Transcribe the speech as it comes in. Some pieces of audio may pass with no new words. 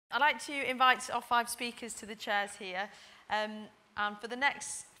I'd like to invite our 5 speakers to the chairs here. And for the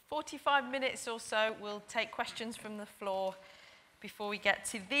next 45 minutes or so, we'll take questions from the floor before we get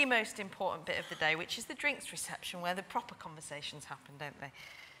to the most important bit of the day, which is the drinks reception, where the proper conversations happen, don't they?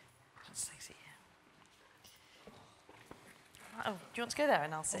 Let's take a seat here. Oh, do you want to go there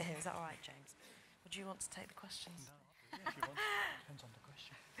and I'll sit here? Is that all right, James? Or do you want to take the questions? No, if you want. Depends on the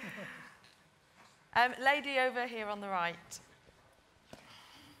question. Lady over here on the right.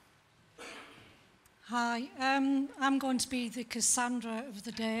 Hi, I'm going to be the Cassandra of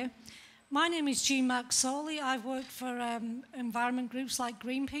the day. My name is Jean Maxoli. I've worked for environment groups like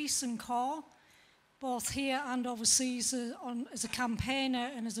Greenpeace and CORE, both here and overseas as a campaigner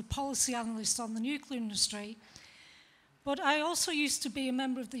and as a policy analyst on the nuclear industry. But I also used to be a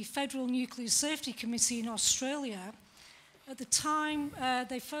member of the Federal Nuclear Safety Committee in Australia. At the time,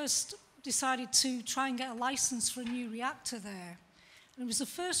 they first decided to try and get a license for a new reactor there. And it was the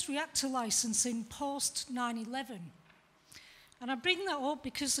first reactor license in post-9/11. And I bring that up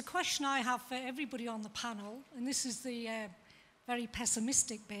because the question I have for everybody on the panel, and this is the very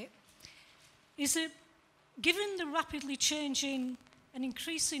pessimistic bit, is that given the rapidly changing and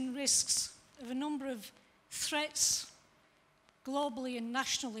increasing risks of a number of threats globally and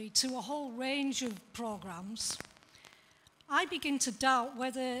nationally to a whole range of programs, I begin to doubt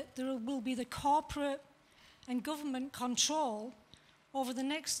whether there will be the corporate and government control over the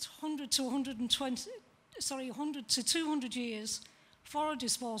next 100 to 200 years for a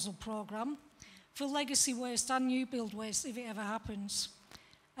disposal program for legacy waste and new build waste if it ever happens.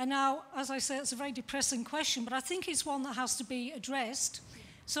 And now, as I say, it's a very depressing question, but I think it's one that has to be addressed.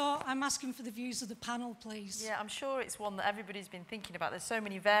 So I'm asking for the views of the panel, please. Yeah, I'm sure it's one that everybody's been thinking about. There's so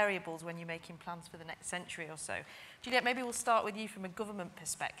many variables when you're making plans for the next century or so. Juliette, maybe we'll start with you from a government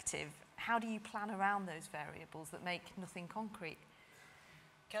perspective. How do you plan around those variables that make nothing concrete?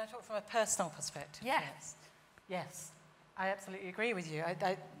 Can I talk from a personal perspective? Yes. Yes, I absolutely agree with you.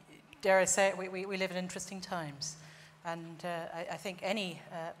 Dare I say it, we live in interesting times. And I think any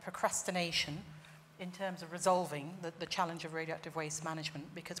procrastination in terms of resolving the challenge of radioactive waste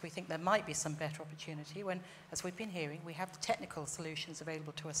management, because we think there might be some better opportunity when, as we've been hearing, we have the technical solutions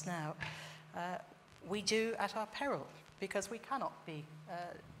available to us now, we do at our peril, because we cannot be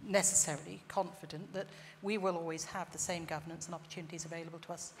necessarily confident that we will always have the same governance and opportunities available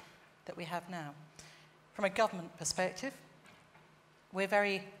to us that we have now. From a government perspective, we're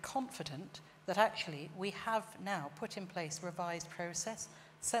very confident that actually we have now put in place a revised process,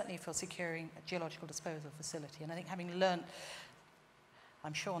 certainly for securing a geological disposal facility. And I think having learnt,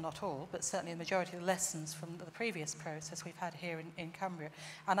 I'm sure not all, but certainly the majority of the lessons from the previous process we've had here in Cumbria.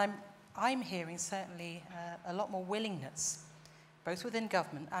 And I'm hearing certainly a lot more willingness, both within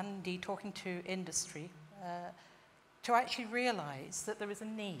government and indeed talking to industry, to actually realise that there is a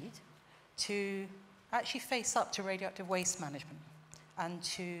need to actually face up to radioactive waste management and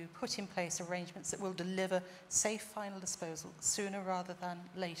to put in place arrangements that will deliver safe final disposal sooner rather than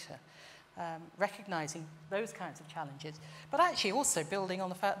later, recognising those kinds of challenges, but actually also building on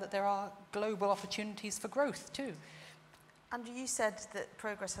the fact that there are global opportunities for growth too. Andrew, you said that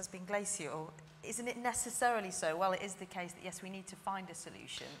progress has been glacial. Isn't it necessarily so? Well, it is the case that, yes, we need to find a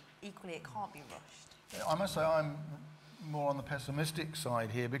solution. Equally, it can't be rushed. I must say I'm more on the pessimistic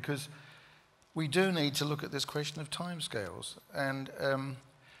side here, because we do need to look at this question of timescales. And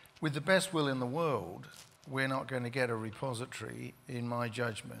with the best will in the world, we're not going to get a repository, in my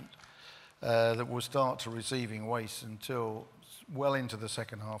judgment, that will start to receiving waste until well into the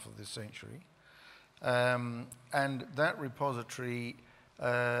second half of this century. And that repository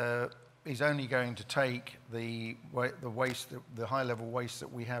is only going to take the waste, the high-level waste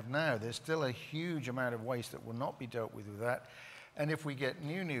that we have now. There's still a huge amount of waste that will not be dealt with that. And if we get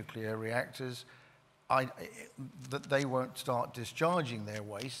new nuclear reactors, that they won't start discharging their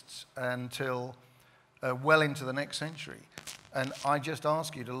wastes until well into the next century. And I just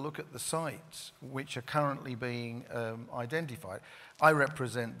ask you to look at the sites which are currently being identified. I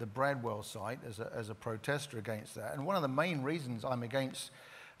represent the Bradwell site as a protester against that. And one of the main reasons I'm against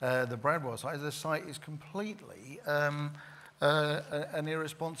the Bradwell site is the site is completely an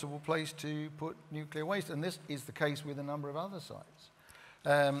irresponsible place to put nuclear waste. And this is the case with a number of other sites.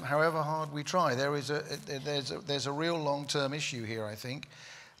 However hard we try, there's a real long-term issue here, I think,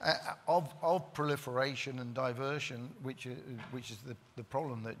 of proliferation and diversion, which is the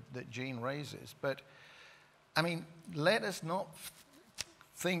problem that Jean raises. But I mean, let us not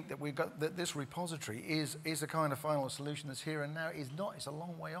think that we've got that this repository is a kind of final solution that's here and now. It's a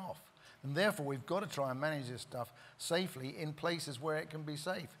long way off, and therefore we've got to try and manage this stuff safely in places where it can be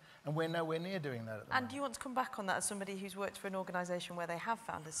safe. And we're nowhere near doing that at the And moment. do you want to come back on that as somebody who's worked for an organisation where they have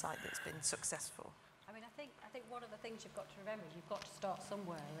found a site that's been successful? I mean, I think one of the things you've got to remember is you've got to start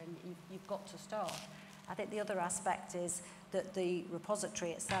somewhere, and you've got to start. I think the other aspect is that the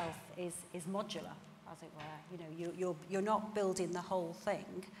repository itself is modular, as it were. You know, you're not building the whole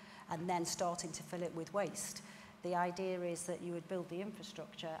thing and then starting to fill it with waste. The idea is that you would build the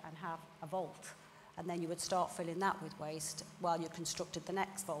infrastructure and have a vault, and then you would start filling that with waste while you constructed the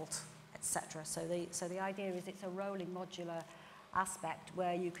next vault, etc. So the idea is it's a rolling modular aspect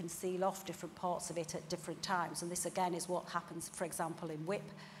where you can seal off different parts of it at different times. And this again is what happens, for example, in WIP,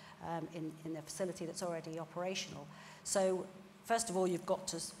 in the facility that's already operational. So first of all, you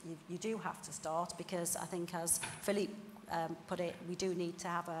do have to start, because I think, as Philippe put it, we do need to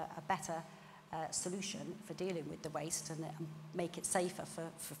have a better solution for dealing with the waste and make it safer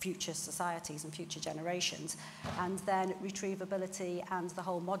for future societies and future generations. And then retrievability and the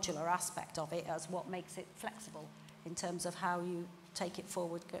whole modular aspect of it as what makes it flexible in terms of how you take it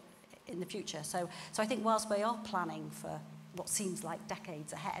forward in the future. So I think whilst we are planning for what seems like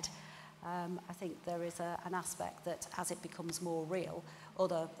decades ahead, I think there is an aspect that as it becomes more real,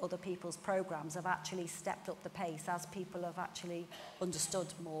 other people's programmes have actually stepped up the pace as people have actually understood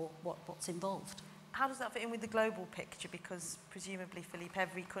more what's involved. How does that fit in with the global picture? Because presumably, Philippe,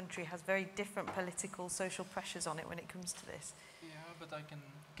 every country has very different political, social pressures on it when it comes to this. Yeah, but I can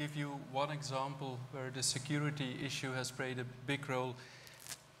give you one example where the security issue has played a big role.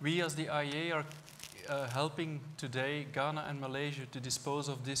 We as the IEA are helping today Ghana and Malaysia to dispose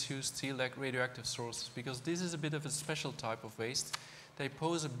of disused steel like radioactive sources, because this is a bit of a special type of waste. They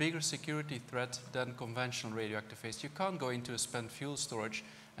pose a bigger security threat than conventional radioactive waste. You can't go into a spent fuel storage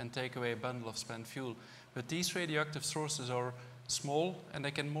and take away a bundle of spent fuel. But these radioactive sources are small and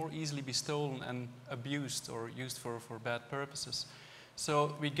they can more easily be stolen and abused or used for bad purposes.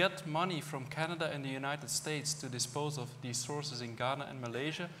 So we get money from Canada and the United States to dispose of these sources in Ghana and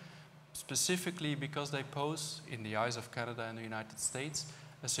Malaysia, specifically because they pose, in the eyes of Canada and the United States,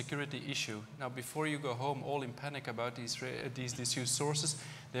 a security issue. Now, before you go home all in panic about these disused sources,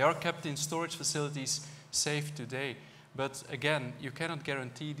 they are kept in storage facilities safe today. But again, you cannot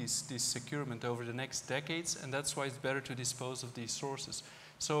guarantee this securement over the next decades, and that's why it's better to dispose of these sources.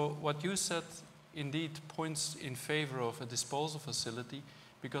 So what you said indeed points in favor of a disposal facility,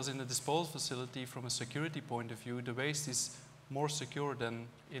 because in a disposal facility, from a security point of view, the waste is more secure than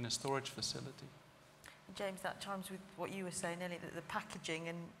in a storage facility. James, that chimes with what you were saying earlier, that the packaging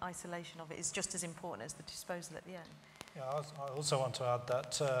and isolation of it is just as important as the disposal at the end. Yeah, I also want to add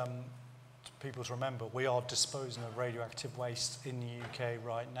that to people to remember, we are disposing of radioactive waste in the UK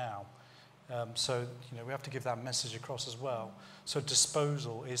right now. So we have to give that message across as well. So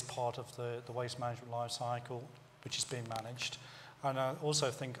disposal is part of the waste management life cycle, which is being managed. And I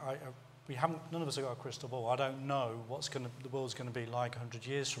also think none of us have got a crystal ball. I don't know what the world's going to be like 100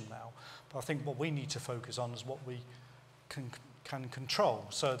 years from now. But I think what we need to focus on is what we can control.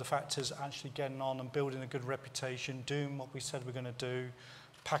 So the fact is actually getting on and building a good reputation, doing what we said we're going to do,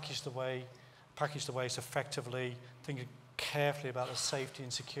 package the waste effectively, thinking carefully about the safety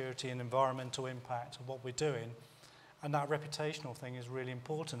and security and environmental impact of what we're doing. And that reputational thing is really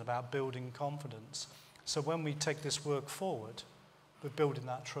important about building confidence. So when we take this work forward, we're building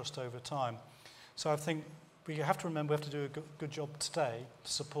that trust over time. So I think we have to remember we have to do a good job today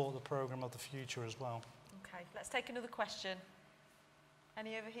to support the programme of the future as well. Okay, let's take another question.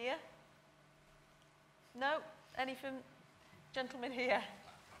 Any over here? No? Any from gentlemen here?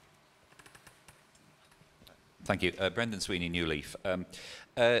 Thank you. Brendan Sweeney, New Leaf.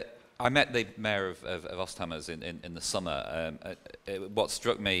 I met the mayor of Osthammers in the summer. What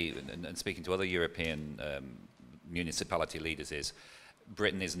struck me, and speaking to other European municipality leaders, is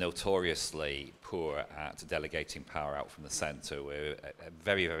Britain is notoriously poor at delegating power out from the centre. We're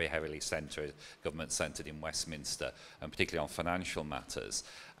very, very heavily government-centred in Westminster, and particularly on financial matters.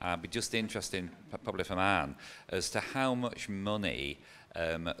 I'd be just interested, probably from Anne, as to how much money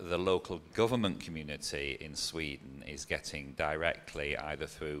the local government community in Sweden is getting directly, either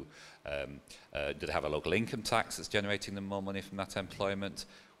through, do they have a local income tax that's generating them more money from that employment?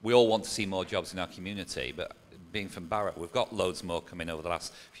 We all want to see more jobs in our community, but being from Barratt, we've got loads more coming over the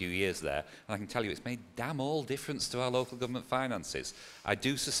last few years there, and I can tell you it's made damn all difference to our local government finances. I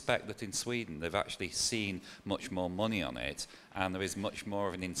do suspect that in Sweden they've actually seen much more money on it, and there is much more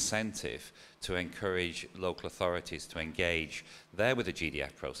of an incentive to encourage local authorities to engage there with the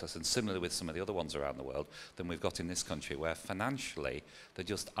GDF process, and similarly with some of the other ones around the world, than we've got in this country, where financially there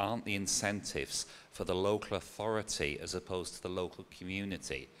just aren't the incentives for the local authority as opposed to the local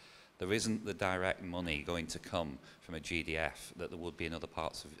community. there isn't the direct money going to come from a GDF that there would be in other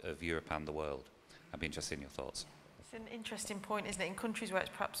parts of Europe and the world. I'd be interested in your thoughts. It's an interesting point, isn't it? In countries where it's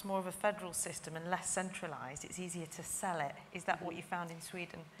perhaps more of a federal system and less centralised, it's easier to sell it. Is that what you found in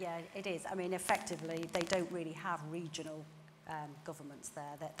Sweden? Yeah, it is. I mean, effectively, they don't really have regional governments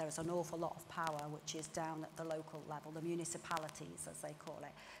there. There's an awful lot of power which is down at the local level, the municipalities, as they call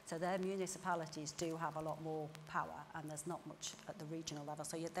it. So their municipalities do have a lot more power, and there's not much at the regional level.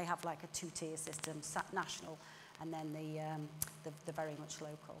 So they have like a two-tier system, national, and then the very much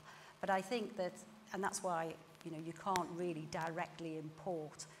local. But I think that, and that's why, you know, you can't really directly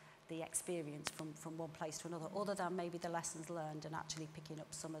import the experience from one place to another, other than maybe the lessons learned and actually picking up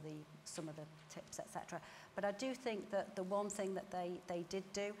some of the tips, etc. But I do think that the one thing that they did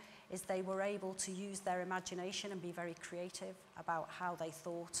do is they were able to use their imagination and be very creative about how they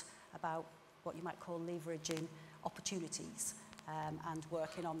thought about what you might call leveraging opportunities and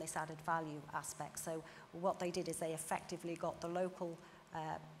working on this added value aspect. So what they did is they effectively got the local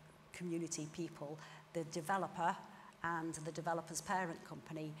community people, the developer and the developer's parent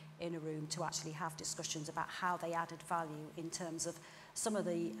company in a room to actually have discussions about how they added value in terms of some of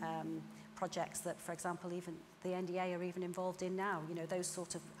the projects that, for example, even the NDA are even involved in now, you know, those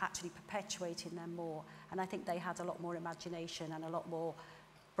sort of actually perpetuating them more. And I think they had a lot more imagination and a lot more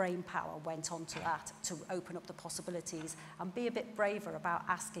brain power went onto that to open up the possibilities and be a bit braver about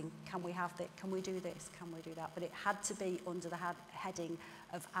asking, can we have this, can we do this, can we do that? But it had to be under the heading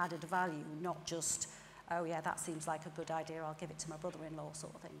of added value, not just, oh yeah, that seems like a good idea, I'll give it to my brother-in-law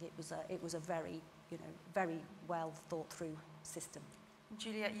sort of thing. It was a very, you know, very well thought through system.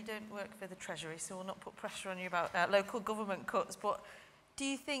 Juliet, you don't work for the Treasury, so we'll not put pressure on you about local government cuts, but do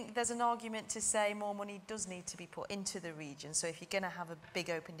you think there's an argument to say more money does need to be put into the region? So if you're going to have a big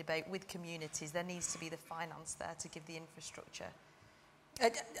open debate with communities, there needs to be the finance there to give the infrastructure.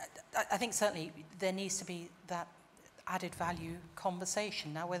 I think certainly there needs to be that added value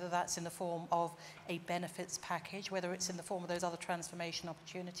conversation. Now, whether that's in the form of a benefits package, whether it's in the form of those other transformation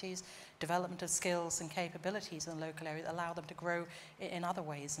opportunities, development of skills and capabilities in the local area that allow them to grow in other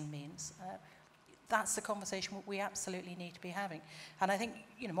ways and means. That's the conversation we absolutely need to be having. And I think,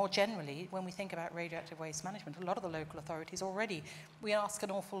 you know, more generally, when we think about radioactive waste management, a lot of the local authorities already, we ask an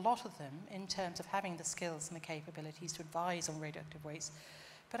awful lot of them in terms of having the skills and the capabilities to advise on radioactive waste,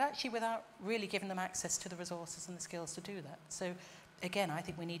 but actually without really giving them access to the resources and the skills to do that. So again, I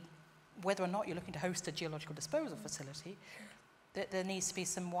think we need, whether or not you're looking to host a geological disposal facility, there needs to be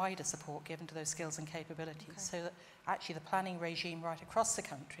some wider support given to those skills and capabilities, so that actually the planning regime right across the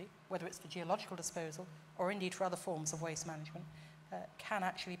country, whether it's for geological disposal or indeed for other forms of waste management, can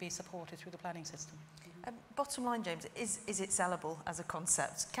actually be supported through the planning system. Bottom line, James, is it sellable as a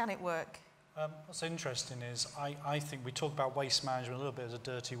concept? Can it work? What's interesting is I think we talk about waste management a little bit as a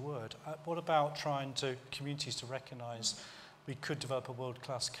dirty word. What about trying to communities to recognise we could develop a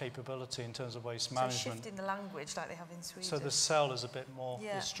world-class capability in terms of waste management. So shifting the language like they have in Sweden. So the sell is a bit more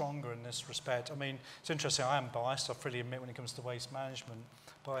stronger in this respect. I mean, it's interesting, I am biased, I freely admit when it comes to waste management,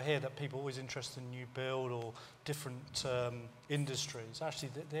 but I hear that people are always interested in new build or different industries. Actually,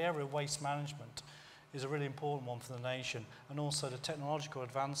 the area of waste management is a really important one for the nation, and also the technological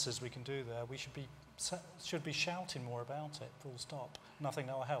advances we can do there, we should be shouting more about it, full stop. Nothing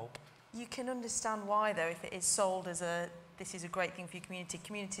that will help. You can understand why, though, if it is sold as this is a great thing for your community.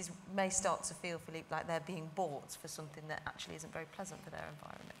 Communities may start to feel, Philippe, like they're being bought for something that actually isn't very pleasant for their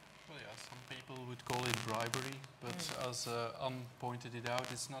environment. Well, yeah, some people would call it bribery, but as Anne pointed it out,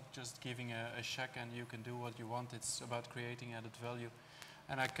 it's not just giving a check and you can do what you want. It's about creating added value.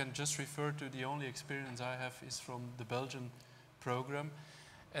 And I can just refer to the only experience I have is from the Belgian program.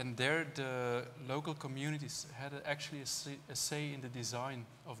 And there the local communities had actually a say in the design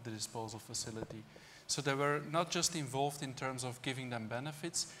of the disposal facility. So they were not just involved in terms of giving them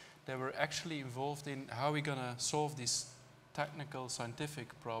benefits, they were actually involved in how we're going to solve this technical,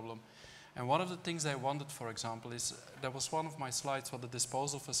 scientific problem. And one of the things they wanted, for example, is, that was one of my slides for the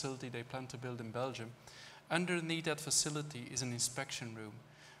disposal facility they plan to build in Belgium. Underneath that facility is an inspection room.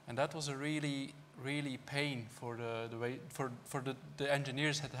 And that was a really pain for the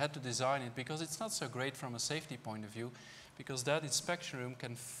engineers that had to design it, because it's not so great from a safety point of view, because that inspection room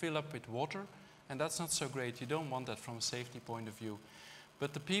can fill up with water, and that's not so great. You don't want that from a safety point of view.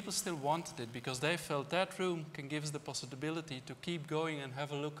 But the people still wanted it because they felt that room can give us the possibility to keep going and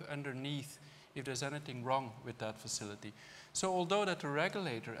have a look underneath if there's anything wrong with that facility. So although that the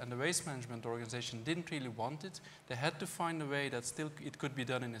regulator and the waste management organization didn't really want it, they had to find a way that still it could be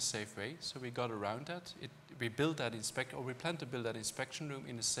done in a safe way. So we got around that. We built that we plan to build that inspection room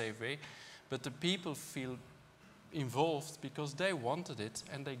in a safe way. But the people feel involved because they wanted it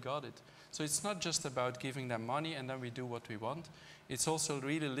and they got it. So it's not just about giving them money and then we do what we want. It's also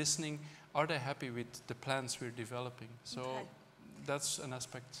really listening. Are they happy with the plans we're developing? So that's an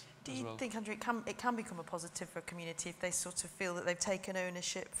aspect Do as you well. think, Andrew, it can become a positive for a community if they sort of feel that they've taken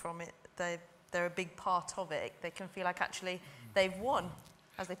ownership from it, they're a big part of it, they can feel like actually they've won,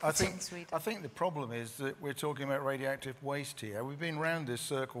 as they put it in Sweden? I think the problem is that we're talking about radioactive waste here. We've been round this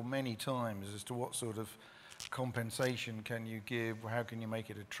circle many times as to what sort of compensation can you give, how can you make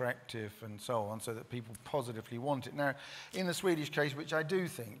it attractive and so on, so that people positively want it. Now, in the Swedish case, which I do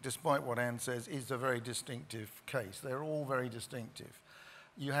think, despite what Anne says, is a very distinctive case, they're all very distinctive.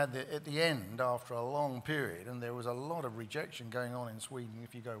 You had at the end, after a long period, and there was a lot of rejection going on in Sweden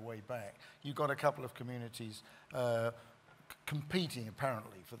if you go way back, you got a couple of communities competing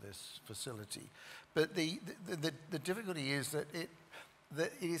apparently for this facility. But the difficulty is that it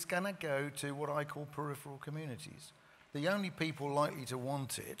is going to go to what I call peripheral communities. The only people likely to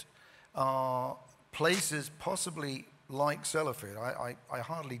want it are places possibly like Sellafield. I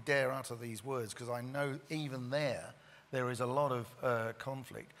hardly dare utter these words because I know even there is a lot of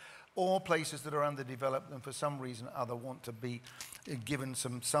conflict. Or places that are underdeveloped and for some reason or other want to be given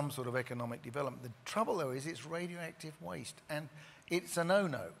some sort of economic development. The trouble though is it's radioactive waste and it's a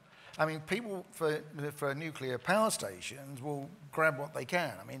no-no. I mean, people for nuclear power stations will grab what they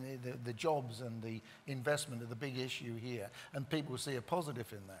can. I mean, the jobs and the investment are the big issue here, and people see a positive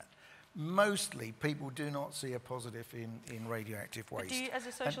in that. Mostly, people do not see a positive in radioactive waste. Do you, as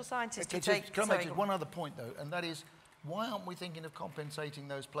a social scientist, can I make just one other point, though, and that is, why aren't we thinking of compensating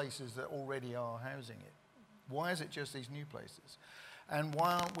those places that already are housing it? Why is it just these new places? And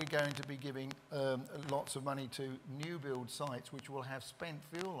why aren't we going to be giving lots of money to new build sites which will have spent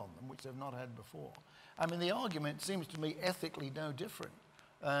fuel on them, which they've not had before? I mean, the argument seems to me ethically no different,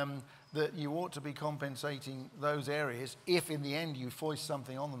 that you ought to be compensating those areas. If in the end you foist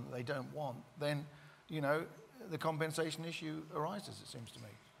something on them that they don't want, then, you know, the compensation issue arises, it seems to me.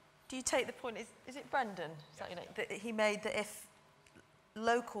 Do you take the point, is it Brendan? Is that, you know, that he made that if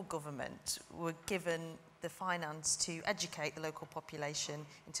local government were given the finance to educate the local population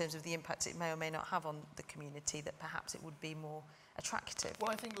in terms of the impact it may or may not have on the community, that perhaps it would be more attractive?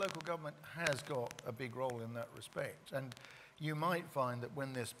 Well, I think local government has got a big role in that respect. And you might find that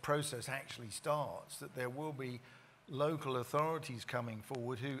when this process actually starts, that there will be local authorities coming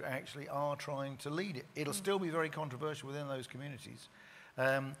forward who actually are trying to lead it. It'll still be very controversial within those communities.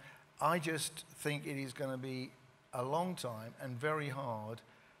 I just think it is going to be a long time and very hard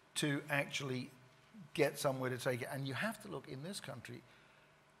to actually get somewhere to take it. And you have to look in this country,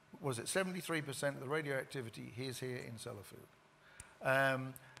 was it 73% of the radioactivity is here in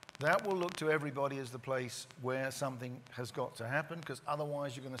Sellafield. That will look to everybody as the place where something has got to happen, because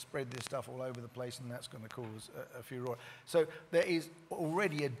otherwise you're going to spread this stuff all over the place and that's going to cause a furore. So there is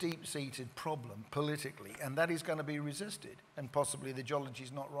already a deep-seated problem politically, and that is going to be resisted, and possibly the geology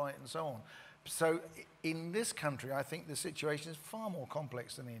is not right and so on. So in this country, I think the situation is far more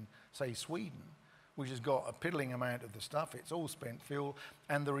complex than in, say, Sweden, which has got a piddling amount of the stuff. It's all spent fuel,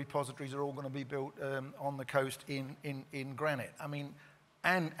 and the repositories are all going to be built on the coast in granite. I mean,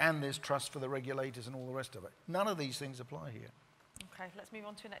 and there's trust for the regulators and all the rest of it. None of these things apply here. Okay, let's move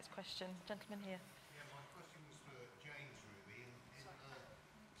on to the next question. Gentleman here. Yeah, my question was for James, really, in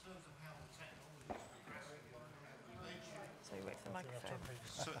terms of how the technology is progressing. So you wait for the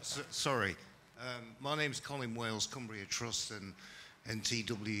microphone. Sorry. My name's Colin Wales, Cumbria Trust and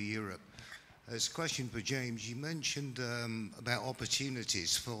NTW Europe. There's a question for James. You mentioned about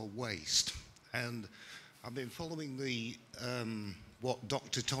opportunities for waste, and I've been following the what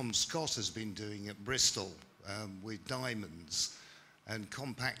Dr. Tom Scott has been doing at Bristol with diamonds and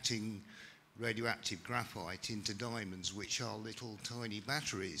compacting radioactive graphite into diamonds, which are little tiny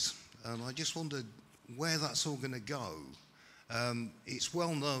batteries. And I just wondered where that's all going to go. It's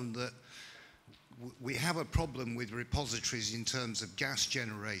well known that we have a problem with repositories in terms of gas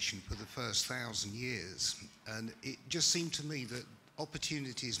generation for the first 1,000 years. And it just seemed to me that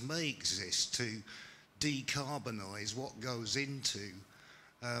opportunities may exist to decarbonise what goes into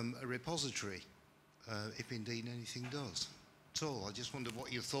a repository, if indeed anything does. That's all. I just wondered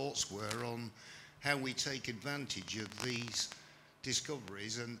what your thoughts were on how we take advantage of these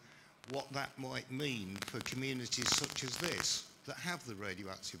discoveries and what that might mean for communities such as this that have the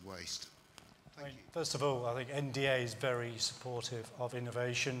radioactive waste. Thank you. First of all, I think NDA is very supportive of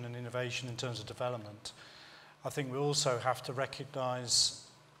innovation and innovation in terms of development. I think we also have to recognise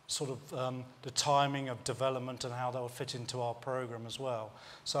sort of the timing of development and how that will fit into our programme as well.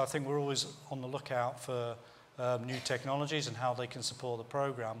 So I think we're always on the lookout for new technologies and how they can support the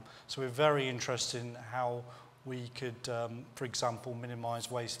programme. So we're very interested in how we could, for example,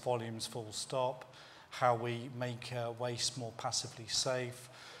 minimize waste volumes full stop, how we make waste more passively safe.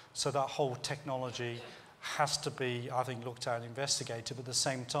 So that whole technology has to be, I think, looked at and investigated, but at the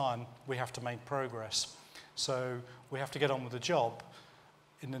same time, we have to make progress. So we have to get on with the job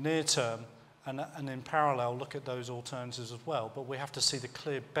in the near term, and in parallel look at those alternatives as well. But we have to see the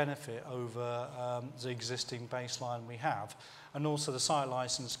clear benefit over the existing baseline we have. And also the site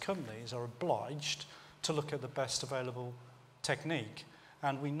licensed companies are obliged to look at the best available technique.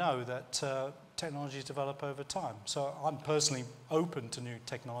 And we know that technologies develop over time. So I'm personally open to new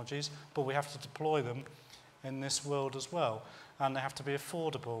technologies, but we have to deploy them in this world as well. And they have to be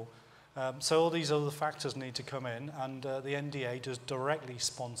affordable. So all these other factors need to come in, and the NDA does directly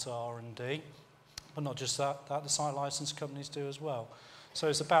sponsor R&D, but not just that, the site license companies do as well. So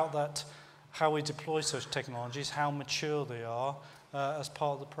it's about that, how we deploy such technologies, how mature they are as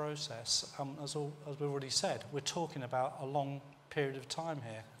part of the process. As we've already said, we're talking about a long period of time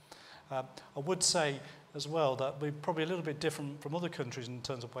here. I would say as well that we're probably a little bit different from other countries in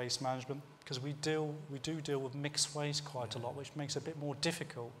terms of waste management, because we do deal with mixed waste quite a lot, which makes it a bit more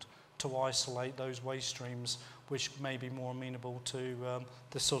difficult to isolate those waste streams which may be more amenable to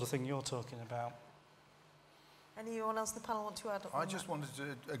the sort of thing you're talking about. Anyone else in the panel want to add on I just wanted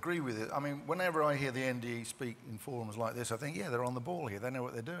to agree with it. I mean, whenever I hear the NDE speak in forums like this, I think, yeah, they're on the ball here. They know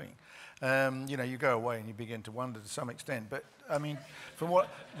what they're doing. You know, you go away and you begin to wonder to some extent. But, I mean, from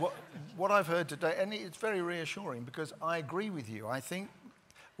what I've heard today, and it's very reassuring because I agree with you. I think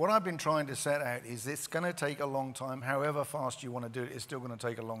what I've been trying to set out is it's going to take a long time. However fast you want to do it, it's still going to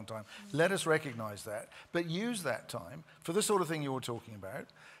take a long time. Let us recognize that, but use that time for the sort of thing you're talking about,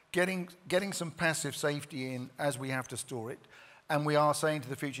 getting some passive safety in as we have to store it. And we are saying to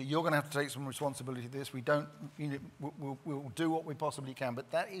the future, you're going to have to take some responsibility for this. We don't, you know, we'll do what we possibly can, but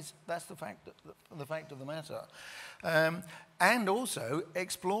that's the fact of the matter. And also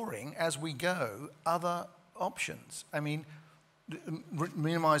exploring as we go other options. I mean,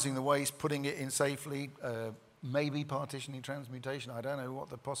 minimizing the waste, putting it in safely, maybe partitioning transmutation. I don't know what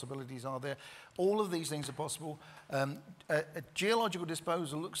the possibilities are there. All of these things are possible. A geological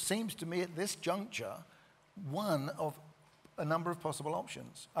disposal seems to me at this juncture one of a number of possible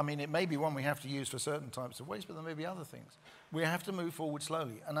options. I mean, it may be one we have to use for certain types of waste, but there may be other things. We have to move forward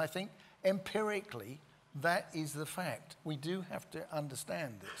slowly. And I think empirically, that is the fact. We do have to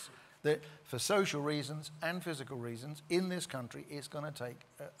understand this. That for social reasons and physical reasons, in this country, it's going to take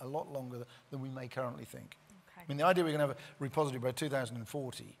a lot longer than we may currently think. Okay. I mean, the idea we're going to have a repository by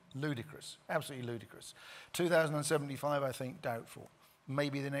 2040, ludicrous, absolutely ludicrous. 2075, I think, doubtful.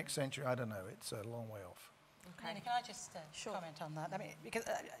 Maybe the next century, I don't know, it's a long way off. Okay. Can I just comment on that? I mean, because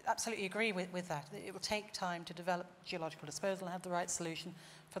I absolutely agree with that. It will take time to develop geological disposal and have the right solution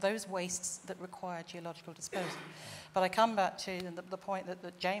for those wastes that require geological disposal. But I come back to the point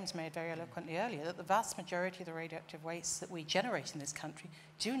that James made very eloquently earlier, that the vast majority of the radioactive wastes that we generate in this country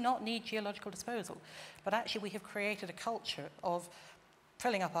do not need geological disposal. But actually we have created a culture of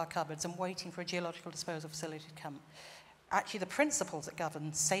filling up our cupboards and waiting for a geological disposal facility to come. Actually, the principles that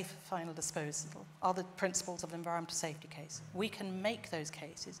govern safe final disposal are the principles of the environmental safety case. We can make those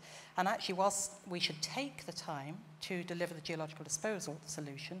cases. And actually, whilst we should take the time to deliver the geological disposal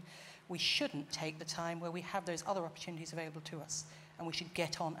solution, we shouldn't take the time where we have those other opportunities available to us. And we should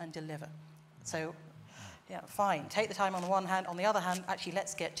get on and deliver. So, yeah, fine. Take the time on the one hand. On the other hand, actually,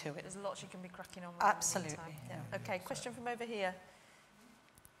 let's get to it. There's lots you can be cracking on with. Absolutely. Yeah. Okay, question from over here.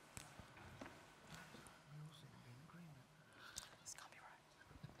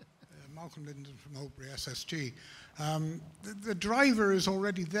 Malcolm Linden from Oakbury SSG. The driver is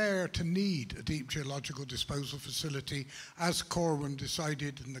already there to need a deep geological disposal facility, as Corwin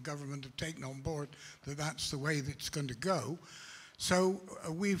decided and the government have taken on board that that's the way that it's going to go. So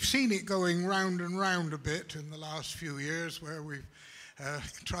we've seen it going round and round a bit in the last few years, where we've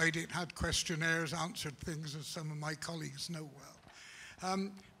tried it, had questionnaires, answered things, as some of my colleagues know well.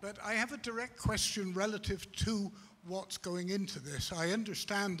 But I have a direct question relative to what's going into this. I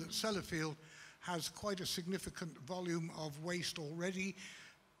understand that Sellafield has quite a significant volume of waste already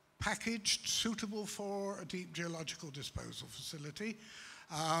packaged, suitable for a deep geological disposal facility,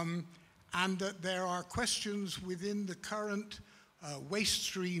 and that there are questions within the current waste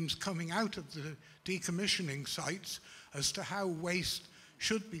streams coming out of the decommissioning sites as to how waste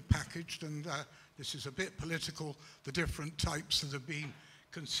should be packaged, and this is a bit political, the different types that have been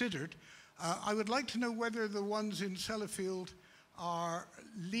considered. I would like to know whether the ones in Sellafield are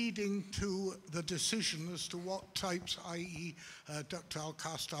leading to the decision as to what types, i.e. Ductile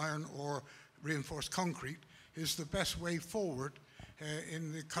cast iron or reinforced concrete, is the best way forward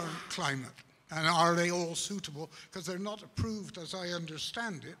in the current climate. And are they all suitable? Because they're not approved, as I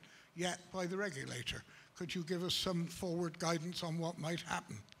understand it, yet by the regulator. Could you give us some forward guidance on what might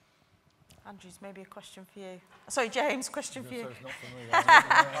happen? Andrews, maybe a question for you. Sorry, James, question for you. It's not for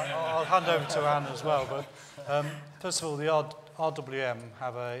me. I'll hand over to Anne as well. But first of all, the RWM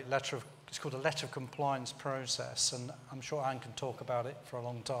have a letter of, it's called a letter of compliance process, and I'm sure Anne can talk about it for a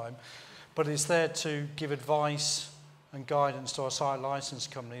long time. But it's there to give advice and guidance to our site license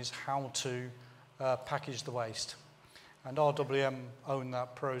companies how to package the waste. And RWM own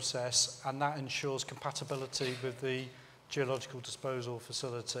that process, and that ensures compatibility with the geological disposal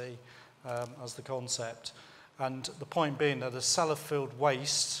facility as the concept. And the point being that a cellar-filled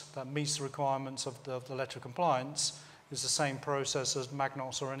waste that meets the requirements of the letter of compliance is the same process as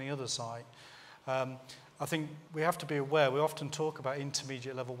Magnos or any other site. I think we have to be aware, we often talk about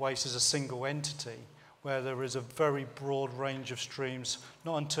intermediate level waste as a single entity, where there is a very broad range of streams,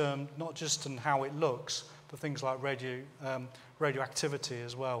 not just in how it looks, but things like radioactivity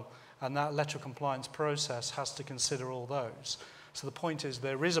as well. And that letter of compliance process has to consider all those. So the point is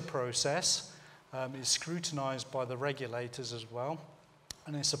there is a process, it's scrutinised by the regulators as well,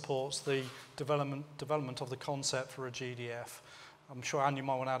 and it supports the development of the concept for a GDF. I'm sure Anne, you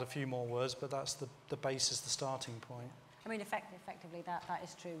might want to add a few more words, but that's the basis, the starting point. I mean, effectively, that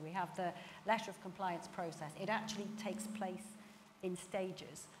is true. We have the letter of compliance process. It actually takes place in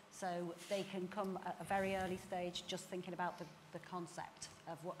stages. So they can come at a very early stage just thinking about the concept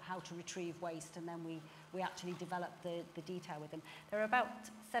of how to retrieve waste, and then we actually develop the detail with them. There are about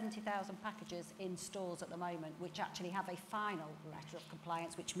 70,000 packages in stores at the moment which actually have a final letter of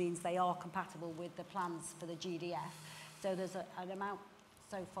compliance, which means they are compatible with the plans for the GDF. So there's an amount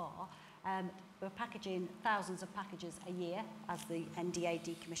so far. We're packaging thousands of packages a year as the NDA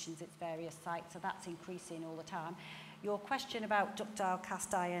decommissions its various sites, so that's increasing all the time. Your question about ductile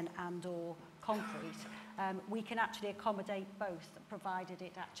cast iron and or concrete, we can actually accommodate both, provided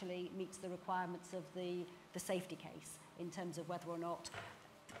it actually meets the requirements of the safety case in terms of whether or not,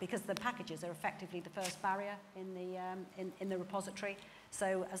 because the packages are effectively the first barrier in the repository.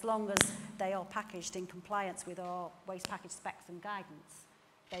 So as long as they are packaged in compliance with our waste package specs and guidance,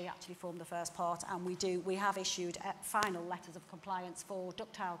 they actually form the first part, and we have issued final letters of compliance for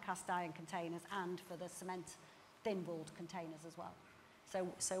ductile cast iron containers and for the cement thin-walled containers as well.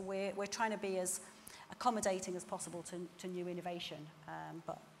 So we're trying to be as accommodating as possible to new innovation,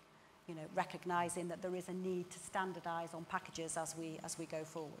 but recognising that there is a need to standardise on packages as we go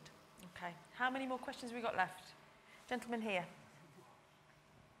forward. Okay. How many more questions have we got left? Gentleman here.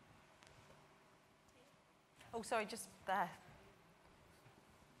 Oh, sorry, just there.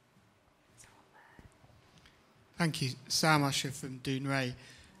 Thank you. Sam Usher from Doon Ray.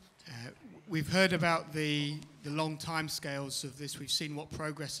 We've heard about the long timescales of this. We've seen what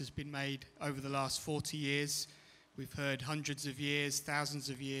progress has been made over the last 40 years. We've heard hundreds of years, thousands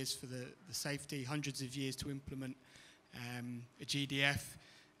of years for the safety, hundreds of years to implement a GDF.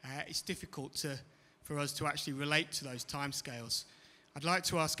 It's difficult for us to actually relate to those timescales. I'd like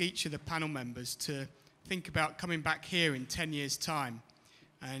to ask each of the panel members to think about coming back here in 10 years' time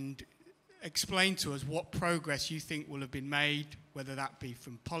and explain to us what progress you think will have been made, whether that be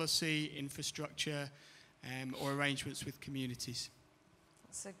from policy, infrastructure, or arrangements with communities.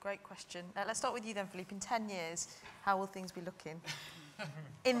 That's a great question. Let's start with you then, Philippe. In 10 years, how will things be looking?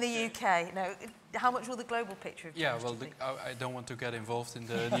 In the UK? No, how much will the global picture have changed? Yeah, well, I don't want to get involved in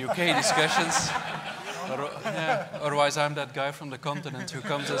the UK discussions. Otherwise, I'm that guy from the continent who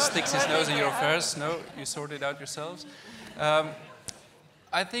comes and sticks his nose in your affairs. No, you sort it out yourselves.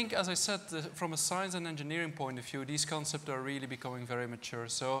 I think, as I said, from a science and engineering point of view, these concepts are really becoming very mature.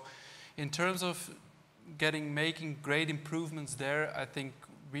 So in terms of making great improvements there, I think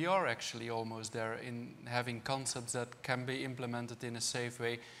we are actually almost there in having concepts that can be implemented in a safe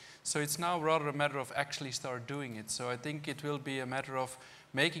way. So it's now rather a matter of actually start doing it. So I think it will be a matter of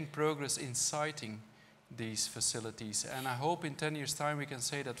making progress in siting these facilities. And I hope in 10 years' time we can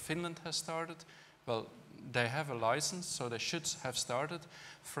say that Finland has started. Well, they have a license, so they should have started.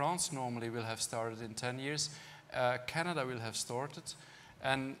 France normally will have started in 10 years. Canada will have started.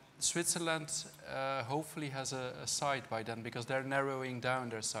 And Switzerland hopefully has a site by then, because they're narrowing down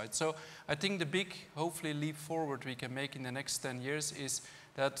their site. So I think the big, hopefully, leap forward we can make in the next 10 years is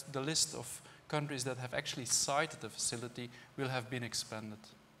that the list of countries that have actually sited the facility will have been expanded.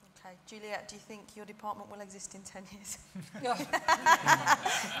 Okay. Juliet, do you think your department will exist in 10 years?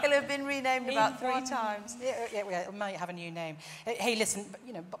 will have been renamed about 3 times. Yeah, it might have a new name. Hey, listen,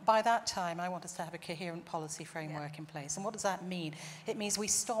 you know, by that time, I want us to have a coherent policy framework in place. And what does that mean? It means we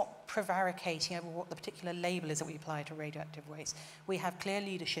stop prevaricating over what the particular label is that we apply to radioactive waste. We have clear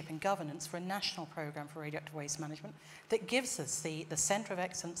leadership and governance for a national programme for radioactive waste management that gives us the centre of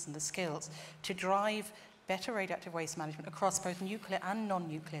excellence and the skills to drive better radioactive waste management across both nuclear and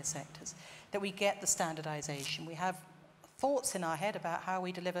non-nuclear sectors, that we get the standardisation. We have thoughts in our head about how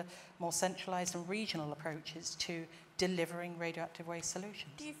we deliver more centralised and regional approaches to delivering radioactive waste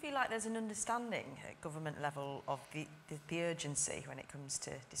solutions. Do you feel like there's an understanding at government level of the urgency when it comes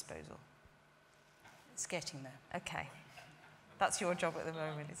to disposal? It's getting there. Okay. That's your job at the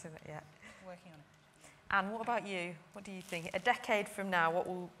moment, isn't it? Yeah. Working on it. Anne, what about you? What do you think? A decade from now, what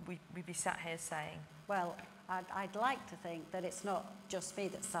will we be sat here saying? Well, I'd like to think that it's not just me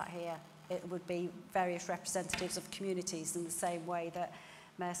that's sat here. It would be various representatives of communities in the same way that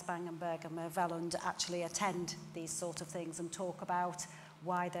Mayor Spangenberg and Mayor Velland actually attend these sort of things and talk about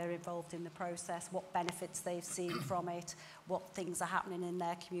why they're involved in the process, what benefits they've seen from it, what things are happening in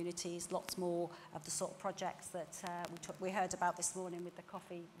their communities, lots more of the sort of projects that we heard about this morning with the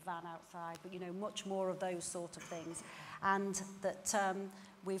coffee van outside, but, you know, much more of those sort of things. And that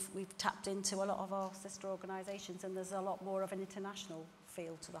we've tapped into a lot of our sister organisations, and there's a lot more of an international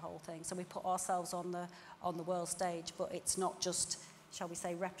feel to the whole thing. So we put ourselves on the world stage, but it's not just, shall we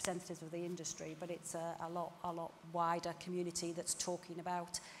say, representatives of the industry, but it's a lot wider community that's talking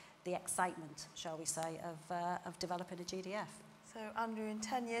about the excitement, shall we say, of developing a GDF. So, Andrew, in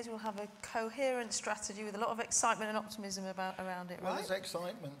 10 years, we'll have a coherent strategy with a lot of excitement and optimism around it, right? Well, this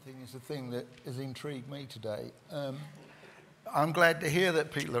excitement thing is the thing that has intrigued me today. I'm glad to hear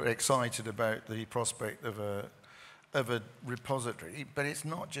that people are excited about the prospect of a repository, but it's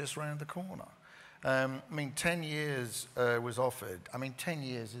not just round the corner. I mean, 10 years was offered. I mean, 10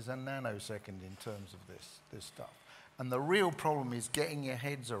 years is a nanosecond in terms of this stuff. And the real problem is getting your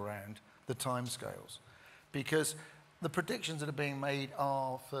heads around the timescales, because the predictions that are being made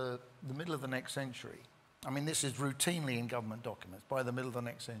are for the middle of the next century. I mean, this is routinely in government documents. By the middle of the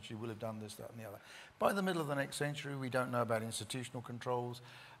next century, we'll have done this, that, and the other. By the middle of the next century, we don't know about institutional controls.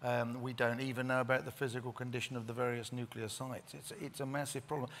 We don't even know about the physical condition of the various nuclear sites. It's a massive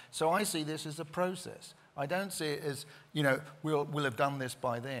problem. So I see this as a process. I don't see it as, you know, we'll have done this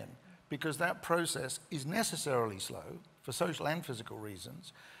by then, because that process is necessarily slow for social and physical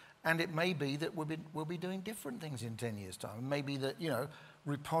reasons. And it may be that we'll be doing different things in 10 years' time. It may be that, you know,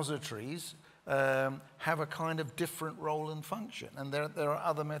 repositories have a kind of different role and function, and there are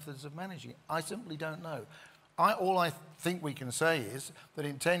other methods of managing it. I simply don't know. All I think we can say is that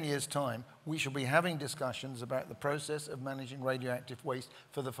in 10 years' time, we shall be having discussions about the process of managing radioactive waste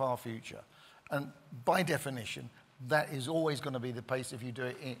for the far future. And by definition, that is always going to be the pace if you do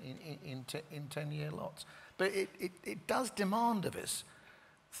it in 10-year lots. But it does demand of us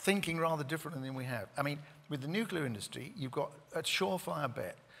thinking rather differently than we have. I mean, with the nuclear industry, you've got a surefire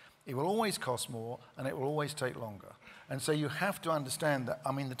bet. It will always cost more, and it will always take longer. And so you have to understand that,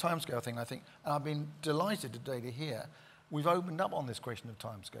 I mean, the timescale thing, I think, and I've been delighted today to hear, we've opened up on this question of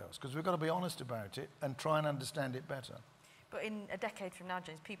timescales, because we've got to be honest about it and try and understand it better. But in a decade from now,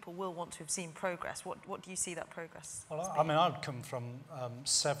 James, people will want to have seen progress. What do you see that progress? Well, I mean, I'd come from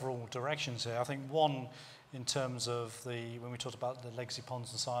several directions here. I think one, in terms of when we talked about the legacy ponds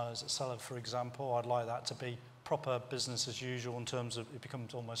and silos at Cellar, for example, I'd like that to be proper business as usual in terms of it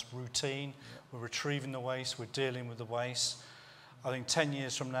becomes almost routine. Yeah. We're retrieving the waste, we're dealing with the waste. I think 10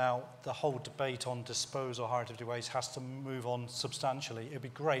 years from now, the whole debate on disposal of high-activity waste has to move on substantially. It'd be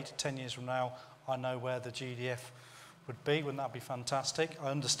great, 10 years from now, I know where the GDF would be. Wouldn't that be fantastic? I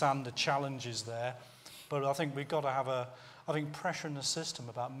understand the challenges there, but I think we've got to have pressure in the system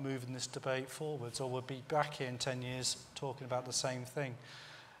about moving this debate forwards, or we'll be back here in 10 years talking about the same thing.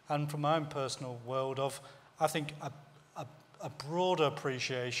 And from my own personal world I think a broader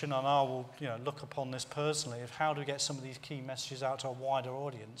appreciation, and I will look upon this personally, of how to get some of these key messages out to a wider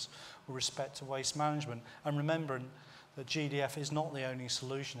audience with respect to waste management, and remembering that GDF is not the only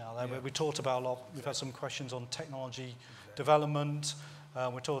solution out there. Yeah. We talked about a lot, we've had some questions on technology development,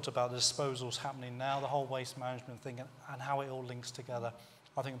 we talked about the disposals happening now, the whole waste management thing, and how it all links together.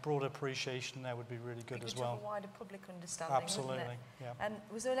 I think broader appreciation there would be really good as well. To have a wider public understanding. Absolutely, wouldn't it? Yeah. And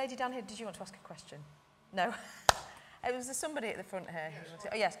was there a lady down here? Did you want to ask a question? No. Was there somebody at the front here? Yes,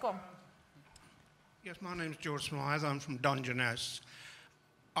 oh, yes, go on. Yes, my name's George Smythe. I'm from Dungeness.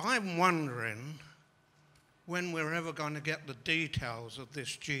 I'm wondering when we're ever going to get the details of this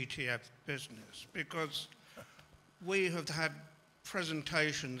GTF business, because we have had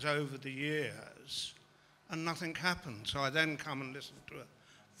presentations over the years and nothing happens. So I then come and listen to a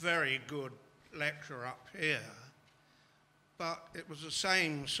very good lecture up here, but it was the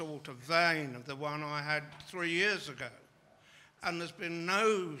same sort of vein of the one I had 3 years ago. And there's been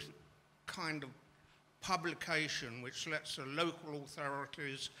no kind of publication which lets the local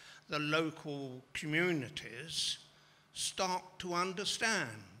authorities, the local communities, start to understand.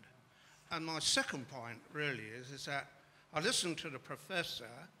 And my second point really is that I listened to the professor,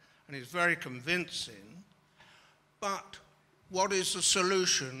 and he's very convincing, but what is the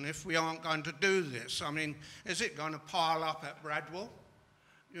solution if we aren't going to do this? I mean, is it going to pile up at Bradwell,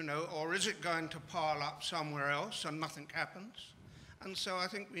 you know, or is it going to pile up somewhere else and nothing happens? And so I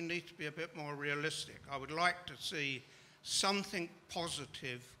think we need to be a bit more realistic. I would like to see something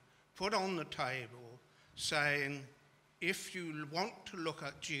positive put on the table saying, if you want to look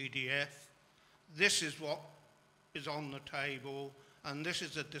at GDF, this is what is on the table, and this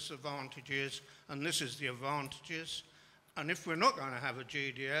is the disadvantages, and this is the advantages. And if we're not going to have a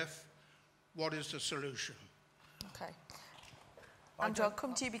GDF, what is the solution? Okay. Andrew, I'll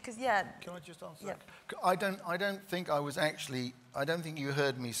come to you because, yeah. Can I just answer yeah. that? I don't think you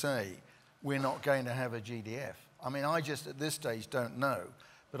heard me say we're not going to have a GDF. I mean, I just at this stage don't know.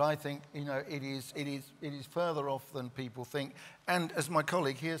 But I think, you know, it is further off than people think. And as my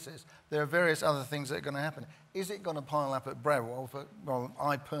colleague here says, there are various other things that are going to happen. Is it going to pile up at Bradwell? Well,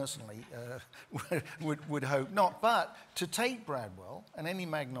 I personally would hope not. But to take Bradwell and any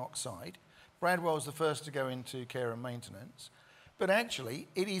Magnox site, Bradwell is the first to go into care and maintenance. But actually,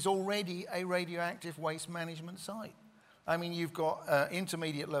 it is already a radioactive waste management site. I mean, you've got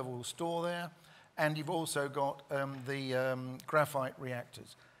intermediate level store there, and you've also got the graphite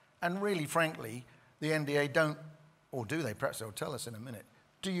reactors. And really, frankly, the NDA don't, or do they? Perhaps they'll tell us in a minute.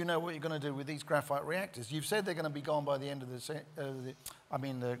 Do you know what you're going to do with these graphite reactors? You've said they're going to be gone by the end of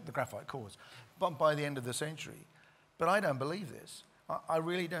the graphite cores, but by the end of the century. But I don't believe this. I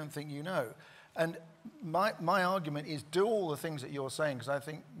really don't think you know. And my argument is do all the things that you're saying, because I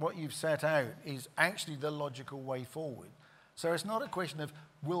think what you've set out is actually the logical way forward. So it's not a question of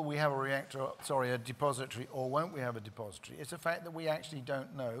will we have a depository, or won't we have a depository. It's a fact that we actually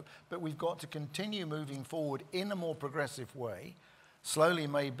don't know, but we've got to continue moving forward in a more progressive way, slowly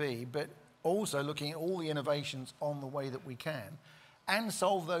maybe, but also looking at all the innovations on the way that we can, and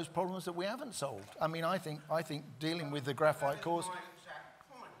solve those problems that we haven't solved. I mean, I think dealing with the graphite cores. My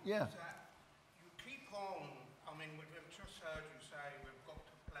exact point yeah. is that you keep on, I mean, we've just heard you say we've got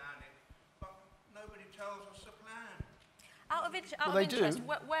to plan it, but nobody tells us the plan. Out of interest,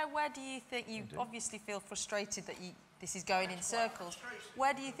 where do you think, you obviously feel frustrated that this is going in circles,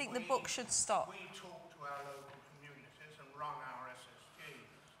 where do you think the book should stop? We talk to our local communities and run our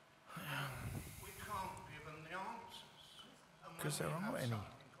SSGs. We can't give them the answers. Because there aren't any.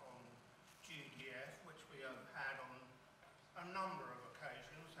 Something on GDF, which we have had on a number of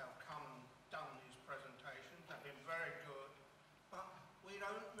occasions, have come and done these presentations, they've been very good, but we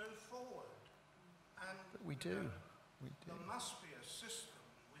don't move forward. And but we do. There must be a system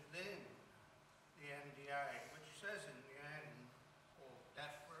within the NDA which says in the end, or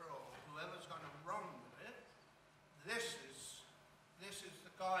DEFRA, or whoever's going to run with it, this is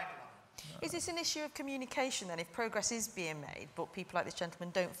the guideline. Is this an issue of communication then, if progress is being made, but people like this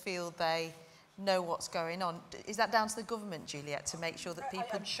gentleman don't feel they know what's going on? Is that down to the government, Juliet, to make sure that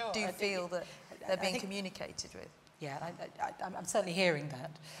people do feel that they're being communicated with? Yeah, I'm certainly hearing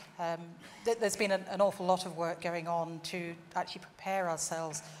that. There's been an awful lot of work going on to actually prepare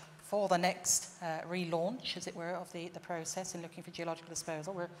ourselves for the next relaunch, as it were, of the process in looking for geological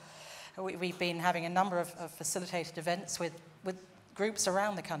disposal. We've been having a number of facilitated events with groups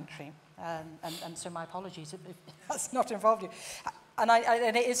around the country, and so my apologies if that's not involved you. And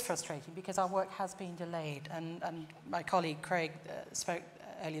it is frustrating because our work has been delayed, and my colleague Craig spoke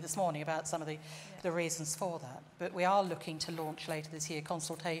earlier this morning about some of the reasons for that. But we are looking to launch later this year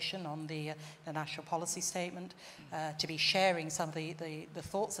consultation on the national policy statement, to be sharing some of the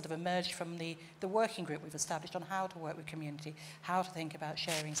thoughts that have emerged from the working group we've established on how to work with community, how to think about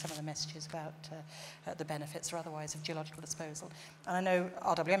sharing some of the messages about the benefits or otherwise of geological disposal. And I know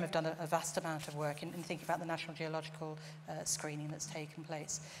RWM have done a vast amount of work in thinking about the national geological screening that's taken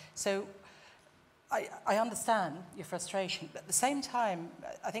place. So I understand your frustration, but at the same time,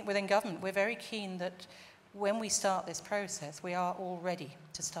 I think within government, we're very keen that when we start this process, we are all ready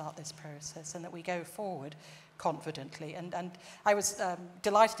to start this process and that we go forward confidently. And I was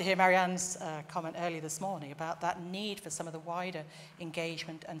delighted to hear Marianne's comment earlier this morning about that need for some of the wider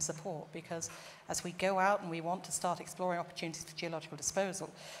engagement and support, because as we go out and we want to start exploring opportunities for geological disposal,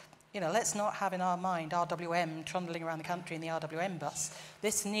 let's not have in our mind RWM trundling around the country in the RWM bus.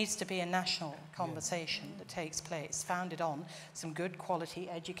 This needs to be a national conversation that takes place, founded on some good quality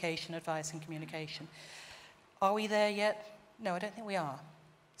education, advice and communication. Are we there yet? No, I don't think we are.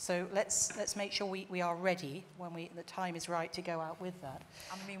 So let's make sure we are ready when the time is right to go out with that.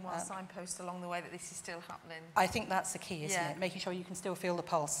 And meanwhile, signpost along the way that this is still happening. I think that's the key, isn't it? Making sure you can still feel the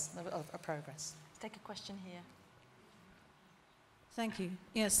pulse of progress. Let's take a question here. Thank you.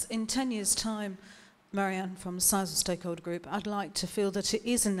 Yes, in 10 years' time, Marianne from the Size of Stakeholder Group, I'd like to feel that it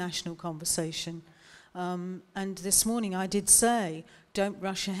is a national conversation. And this morning I did say, don't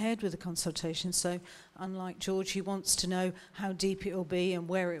rush ahead with the consultation. So unlike George, he wants to know how deep it will be and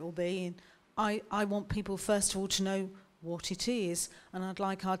where it will be. And I want people, first of all, to know what it is. And I'd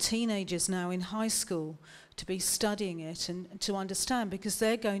like our teenagers now in high school to be studying it and to understand, because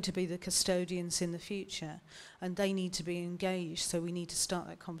they're going to be the custodians in the future and they need to be engaged. So we need to start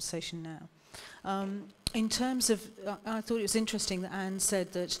that conversation now. In terms of, I thought it was interesting that Anne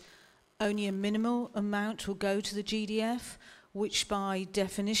said that only a minimal amount will go to the GDF, which by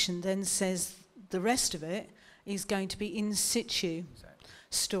definition then says the rest of it is going to be in situ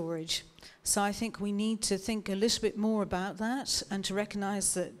storage. So I think we need to think a little bit more about that and to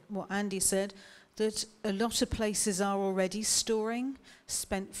recognise that what Andy said, that a lot of places are already storing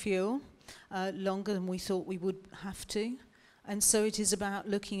spent fuel longer than we thought we would have to. And so it is about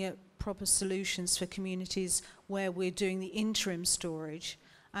looking at proper solutions for communities where we're doing the interim storage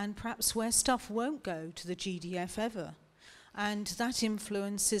and perhaps where stuff won't go to the GDF ever. And that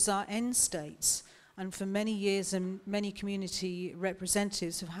influences our end states. And for many years, and many community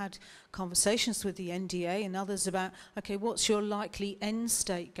representatives have had conversations with the NDA and others about, okay, what's your likely end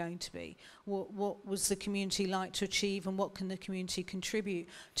state going to be? What was the community like to achieve, and what can the community contribute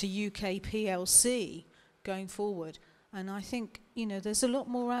to UK PLC going forward? And I think, there's a lot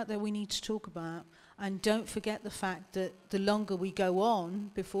more out there we need to talk about. And don't forget the fact that the longer we go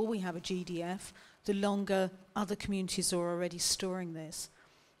on before we have a GDF, the longer other communities are already storing this.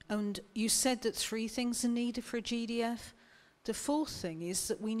 And you said that 3 things are needed for a GDF. The 4th thing is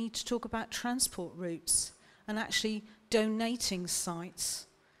that we need to talk about transport routes and actually donating sites.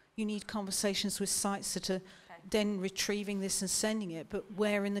 You need conversations with sites that are then retrieving this and sending it, but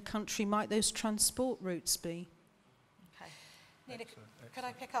where in the country might those transport routes be? Nina, could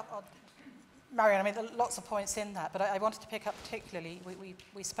I pick up on... Marianne, there are lots of points in that, but I wanted to pick up particularly,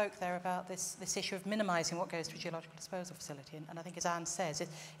 we spoke there about this issue of minimising what goes to a geological disposal facility, and I think as Anne says,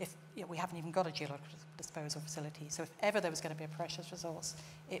 if we haven't even got a geological disposal facility, so if ever there was going to be a precious resource,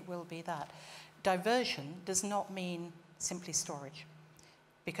 it will be that. Diversion does not mean simply storage,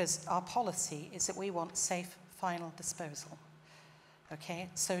 because our policy is that we want safe final disposal. Okay,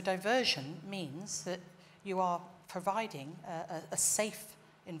 so diversion means that you are providing a safe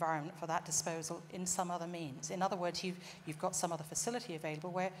environment for that disposal in some other means. In other words, you've got some other facility available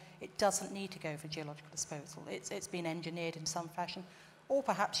where it doesn't need to go for geological disposal. It's been engineered in some fashion, or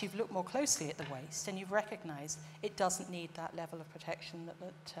perhaps you've looked more closely at the waste and you've recognised it doesn't need that level of protection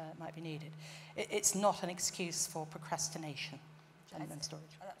that might be needed. It's not an excuse for procrastination and storage.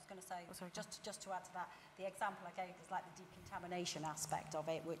 I was going to say, just to add to that, the example I gave is like the decontamination aspect of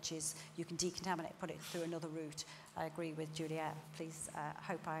it, which is you can decontaminate, put it through another route. I agree with Juliette. Please,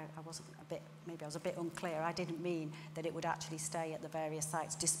 hope I wasn't maybe I was a bit unclear. I didn't mean that it would actually stay at the various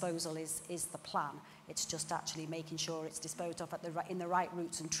sites. Disposal is the plan. It's just actually making sure it's disposed of in the right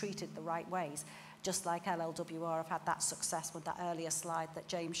routes and treated the right ways. Just like LLWR have had that success with that earlier slide that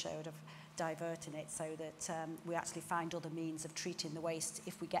James showed of diverting it, so that we actually find other means of treating the waste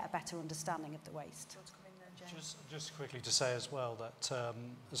if we get a better understanding of the waste. Just quickly to say as well that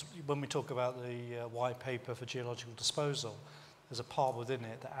when we talk about the white paper for geological disposal, there's a part within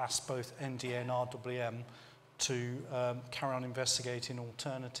it that asks both NDA and RWM to carry on investigating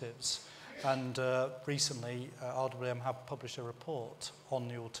alternatives. And recently, RWM have published a report on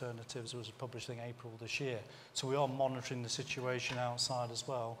the alternatives. It was published in April this year. So we are monitoring the situation outside as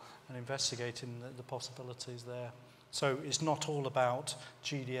well and investigating the possibilities there. So it's not all about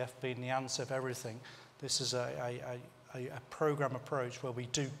GDF being the answer for everything. This is a program approach where we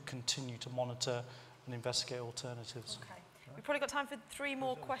do continue to monitor and investigate alternatives. Okay. We've probably got time for 3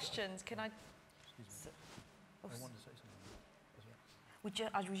 more questions. Can I... I wanted to say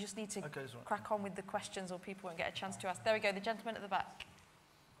something. We just need to crack on with the questions or people won't get a chance to ask. There we go, the gentleman at the back.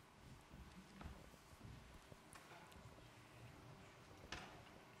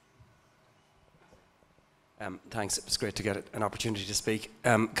 Thanks, it's great to get an opportunity to speak.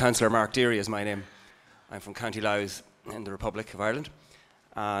 Councillor Mark Deary is my name. I'm from County Louth in the Republic of Ireland,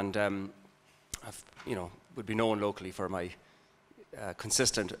 and would be known locally for my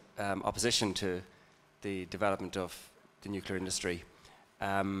consistent opposition to the development of the nuclear industry.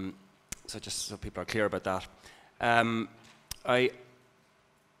 So just so people are clear about that.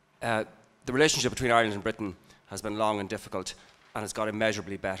 The relationship between Ireland and Britain has been long and difficult, and has got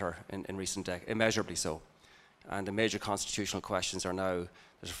immeasurably better in recent decades, immeasurably so. And the major constitutional questions are now,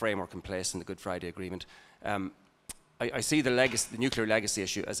 there's a framework in place in the Good Friday Agreement. I see the nuclear legacy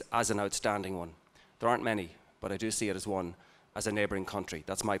issue as an outstanding one. There aren't many, but I do see it as one as a neighbouring country.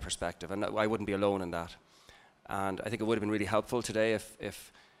 That's my perspective, and I wouldn't be alone in that. And I think it would have been really helpful today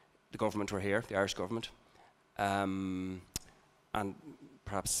if the government were here, the Irish government, and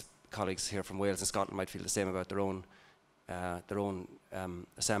perhaps colleagues here from Wales and Scotland might feel the same about their own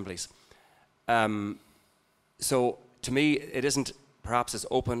assemblies. So to me, it isn't perhaps as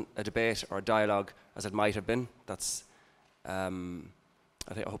open a debate or a dialogue as it might have been. That's, I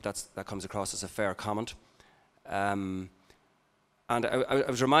hope that comes across as a fair comment. And I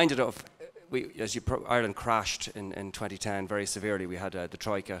was reminded of, Ireland crashed in 2010 very severely. We had the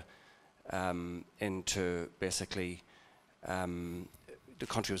Troika into basically, the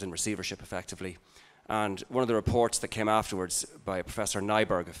country was in receivership effectively. And one of the reports that came afterwards by Professor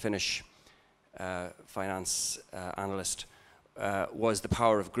Nyberg, a Finnish finance analyst, was the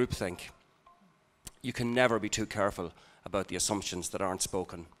power of groupthink. You can never be too careful about the assumptions that aren't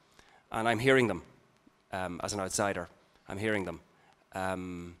spoken. And I'm hearing them as an outsider. I'm hearing them.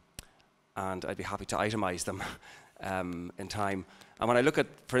 And I'd be happy to itemize them in time. And when I look at,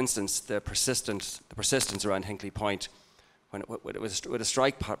 for instance, the persistence around Hinkley Point, with a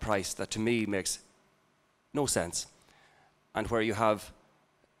strike price that to me makes no sense, and where you have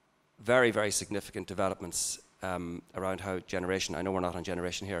very, very significant developments around how generation, I know we're not on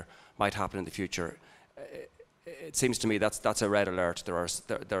generation here, might happen in the future. It seems to me that's a red alert.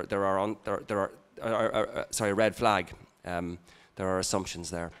 Sorry, a red flag. There are assumptions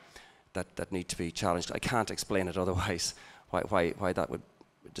there that need to be challenged. I can't explain it otherwise. Why that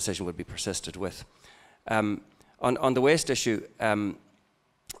decision would be persisted with. On the waste issue,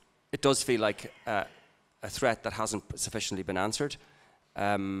 it does feel like a threat that hasn't sufficiently been answered.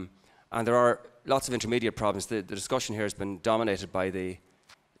 And there are lots of intermediate problems. The discussion here has been dominated by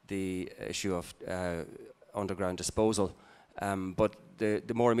the issue of underground disposal. But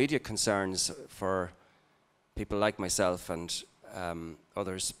the more immediate concerns for people like myself and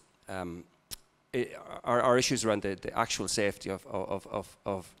others are issues around the actual safety of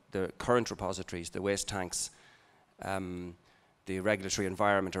the current repositories, the waste tanks, the regulatory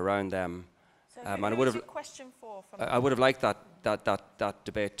environment around them. So and I would have question for from I would have liked that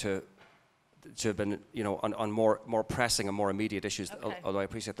debate to have been, you know, on more pressing and more immediate issues. Okay. Although I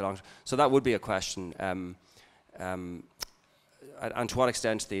appreciate the long. So that would be a question. And to what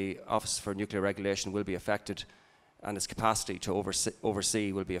extent the Office for Nuclear Regulation will be affected, and its capacity to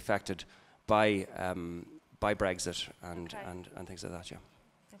oversee will be affected by Brexit and things like that. Yeah.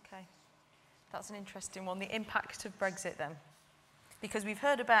 Okay, that's an interesting one. The impact of Brexit then. Because we've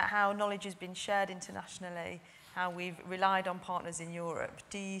heard about how knowledge has been shared internationally, how we've relied on partners in Europe.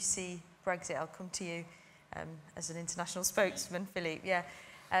 Do you see Brexit? I'll come to you as an international spokesman, Philippe. Yeah.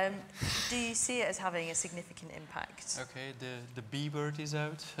 Do you see it as having a significant impact? Okay, the B word is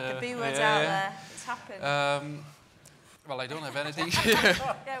out. The B word's out there. It's happened. Well, I don't have anything.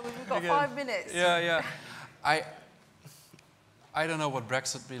 Yeah, we've got 5 minutes. Yeah. I don't know what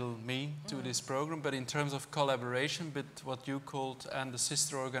Brexit will mean to this program, but in terms of collaboration with what you called and the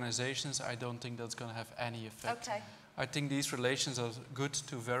sister organizations, I don't think that's going to have any effect. Okay. I think these relations are good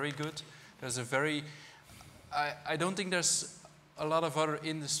to very good. There's a very, I don't think there's a lot of other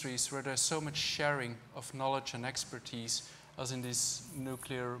industries where there's so much sharing of knowledge and expertise as in this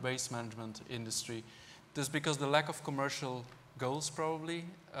nuclear waste management industry. Just because the lack of commercial goals probably,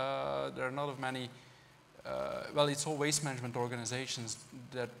 there are not many. Well, it's all waste management organizations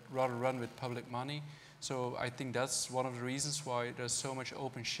that rather run with public money. So I think that's one of the reasons why there's so much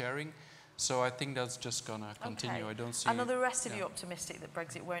open sharing. So I think that's just going to continue. I don't see... And are the rest of you optimistic that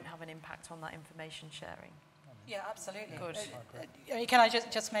Brexit won't have an impact on that information sharing? Yeah, absolutely. Good. Can I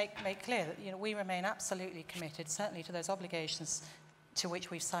just make clear that, you know, we remain absolutely committed, certainly to those obligations to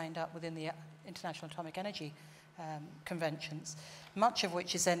which we've signed up within the International Atomic Energy conventions, much of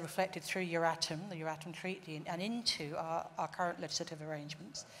which is then reflected through Euratom, the Euratom Treaty, and into our current legislative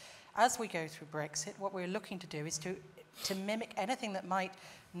arrangements. As we go through Brexit, what we're looking to do is to mimic anything that might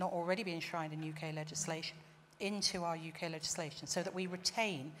not already be enshrined in UK legislation into our UK legislation so that we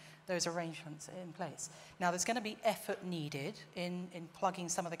retain those arrangements in place. Now, there's going to be effort needed in plugging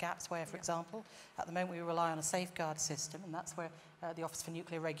some of the gaps where, for example, at the moment we rely on a safeguard system, and that's where the Office for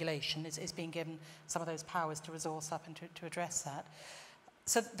Nuclear Regulation is being given some of those powers to resource up and to address that.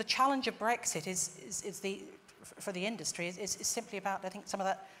 So the challenge of Brexit for the industry is simply about, I think, some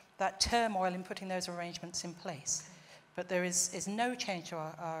of that turmoil in putting those arrangements in place. But there is no change to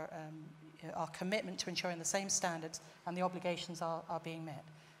our commitment to ensuring the same standards and the obligations are being met.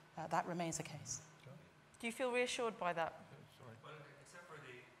 That remains the case. Do you feel reassured by that? Well, except for the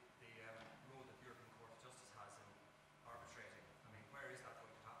role that the European Court of Justice has in arbitrating, I mean, where is that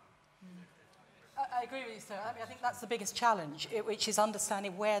going to happen? I agree with you, sir. I mean, I think that's the biggest challenge, which is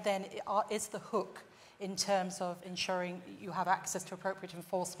understanding where then is the hook in terms of ensuring you have access to appropriate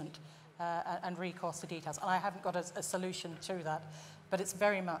enforcement and recourse to details. And I haven't got a solution to that, but it's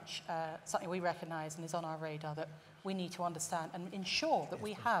very much something we recognise and is on our radar that we need to understand and ensure that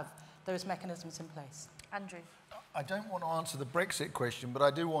we have those mechanisms in place. Andrew? I don't want to answer the Brexit question, but I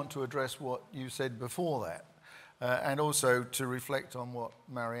do want to address what you said before that, and also to reflect on what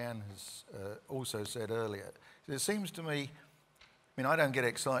Marianne has also said earlier. It seems to me, I mean, I don't get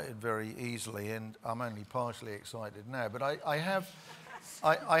excited very easily, and I'm only partially excited now, but I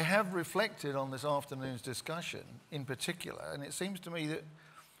have reflected on this afternoon's discussion in particular, and it seems to me that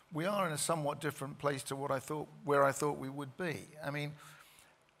we are in a somewhat different place to where I thought we would be. I mean,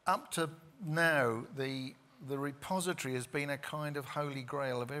 up to now, the repository has been a kind of holy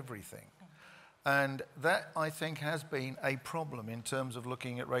grail of everything. And that, I think, has been a problem in terms of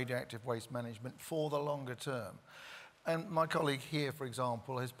looking at radioactive waste management for the longer term. And my colleague here, for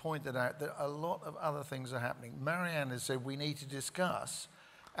example, has pointed out that a lot of other things are happening. Marianne has said we need to discuss,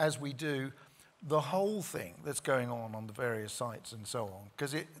 as we do, the whole thing that's going on the various sites and so on,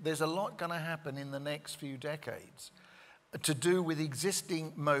 because there's a lot going to happen in the next few decades to do with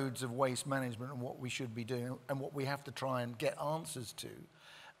existing modes of waste management and what we should be doing and what we have to try and get answers to,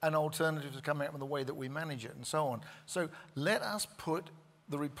 and alternatives are coming up with the way that we manage it and so on. So let us put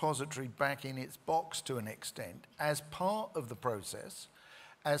the repository back in its box to an extent as part of the process,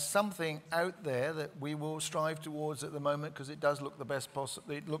 as something out there that we will strive towards at the moment, because it does look the best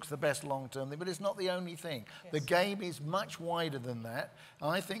possible. It looks the best long-term thing, but it's not the only thing. Yes. The game is much wider than that.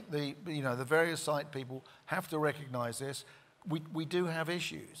 I think the various site people have to recognise this. We do have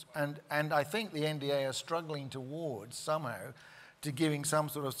issues, and I think the NDA are struggling towards somehow to giving some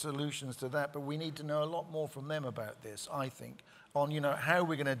sort of solutions to that. But we need to know a lot more from them about this, I think, on how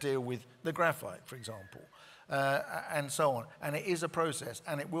we're going to deal with the graphite, for example. And so on. And it is a process,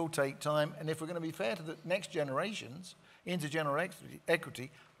 and it will take time. And if we're going to be fair to the next generations, intergenerational equity,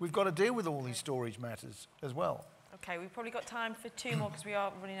 we've got to deal with all these storage matters as well. Okay, we've probably got time for two more because we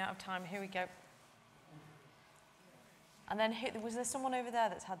are running out of time. Here we go. And then was there someone over there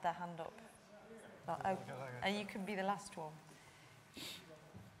that's had their hand up? Oh, and you can be the last one. Thank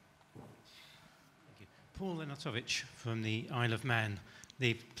you. Paul Lenatovich from the Isle of Man.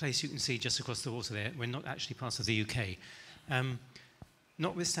 The place you can see just across the water there, we're not actually part of the UK.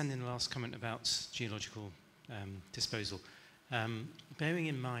 Notwithstanding the last comment about geological disposal, bearing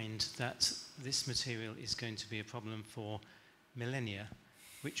in mind that this material is going to be a problem for millennia,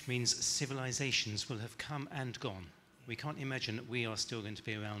 which means civilizations will have come and gone. We can't imagine that we are still going to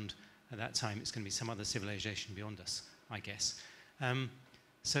be around at that time. It's going to be some other civilization beyond us, I guess.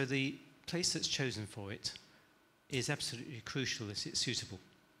 So the place that's chosen for it is absolutely crucial that it's suitable.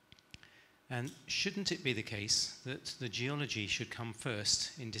 And shouldn't it be the case that the geology should come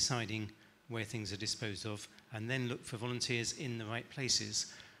first in deciding where things are disposed of, and then look for volunteers in the right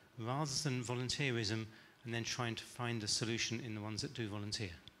places, rather than volunteerism and then trying to find a solution in the ones that do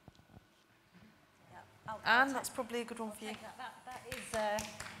volunteer? Yeah, Anne, that's probably a good one for you. That is...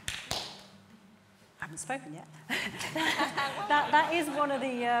 I haven't spoken yet. that is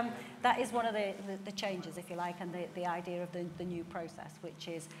one of the changes, if you like, and the idea of the new process, which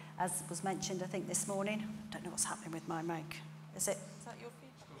is, as was mentioned, I think this morning. I don't know what's happening with my mic. Is that your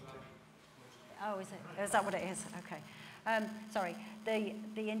feed? Oh, is it? Is that what it is? Okay. Sorry. The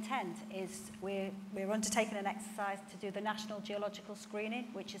intent is we're undertaking an exercise to do the National Geological Screening,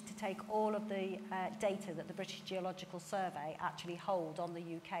 which is to take all of the data that the British Geological Survey actually hold on the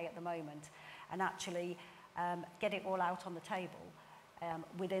UK at the moment, and actually get it all out on the table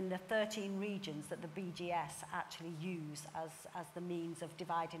within the 13 regions that the BGS actually use as the means of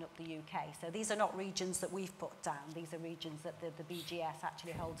dividing up the UK. So these are not regions that we've put down, these are regions that the BGS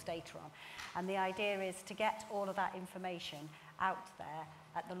actually holds data on. And the idea is to get all of that information out there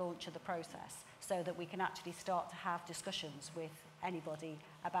at the launch of the process, so that we can actually start to have discussions with anybody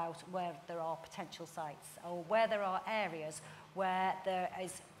about where there are potential sites or where there are areas where there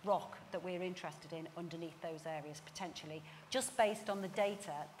is rock that we're interested in underneath those areas potentially, just based on the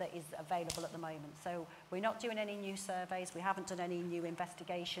data that is available at the moment. So we're not doing any new surveys, we haven't done any new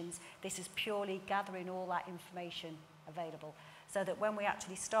investigations. This is purely gathering all that information available, so that when we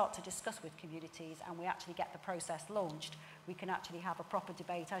actually start to discuss with communities and we actually get the process launched, we can actually have a proper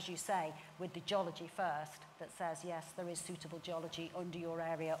debate, as you say, with the geology first, that says, yes, there is suitable geology under your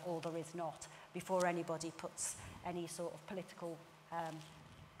area or there is not, before anybody puts any sort of political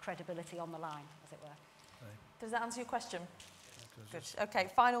credibility on the line, as it were. Right. Does that answer your question? Good. Okay,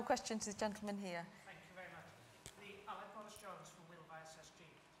 final question to the gentleman here. Thank you very much. Alex Morris-Jones from Wilva SSG.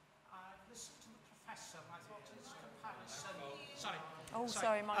 I listened to the professor and I thought his comparison...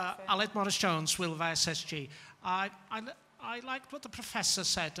 Sorry, microphone. Alex Morris-Jones, Wilva SSG. I liked what the professor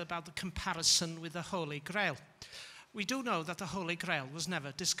said about the comparison with the Holy Grail. We do know that the Holy Grail was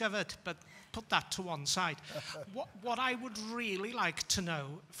never discovered, but put that to one side. What I would really like to know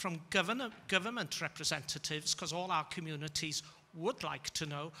from government representatives, because all our communities would like to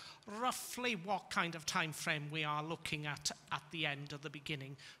know roughly what kind of time frame we are looking at the end or the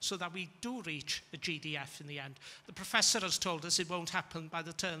beginning, so that we do reach a GDF in the end. The professor has told us it won't happen by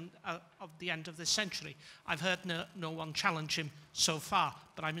the turn of the end of this century. I've heard no one challenge him so far,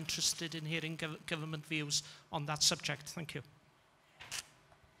 but I'm interested in hearing government views on that subject. Thank you.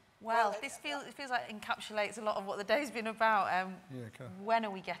 Well, it feels like it encapsulates a lot of what the day's been about. When are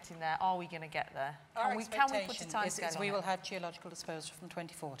we getting there? Are we going to get there? Can we put a timescale on it? We will have geological disposal from the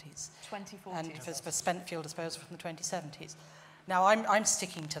 2040s. 2040s. And for spent fuel disposal from the 2070s. Now, I'm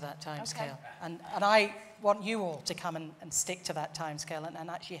sticking to that timescale. Okay. And I want you all to come and stick to that timescale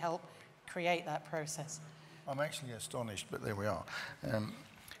and actually help create that process. I'm actually astonished, but there we are.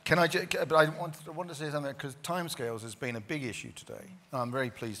 But I want to say something, because timescales has been a big issue today. I'm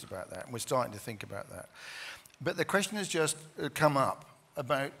very pleased about that, and we're starting to think about that. But the question has just come up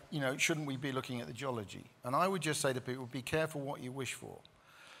about, shouldn't we be looking at the geology? And I would just say to people, be careful what you wish for.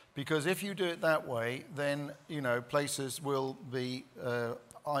 Because if you do it that way, then, places will be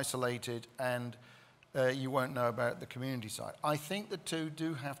isolated and you won't know about the community side. I think the two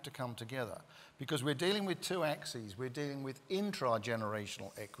do have to come together, because we're dealing with two axes. We're dealing with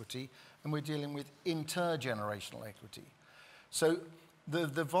intra-generational equity and we're dealing with intergenerational equity. So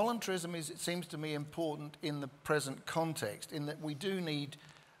the voluntarism is, it seems to me, important in the present context, in that we do need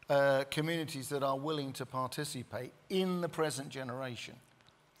communities that are willing to participate in the present generation.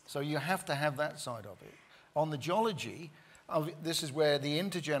 So you have to have that side of it. On the geology, this is where the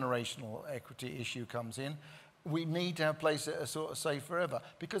intergenerational equity issue comes in. We need to have places that are sort of safe forever,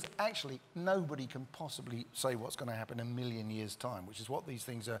 because actually nobody can possibly say what's going to happen in a million years' time, which is what these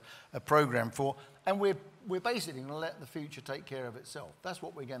things are programmed for. And we're basically going to let the future take care of itself. That's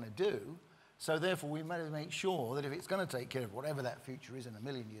what we're going to do. So therefore, we better make sure that if it's going to take care of whatever that future is in a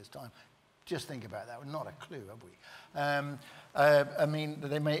million years' time, just think about that. We're not a clue, have we? I mean,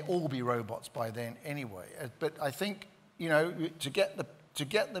 they may all be robots by then anyway. But I think, to get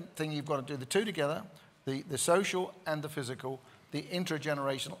the thing, you've got to do the two together. The social and the physical, the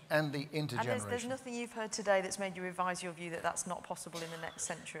intergenerational and the intergenerational. And there's nothing you've heard today that's made you revise your view that that's not possible in the next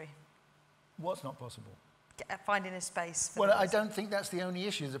century? What's not possible? Finding a space for Well, I don't think that's the only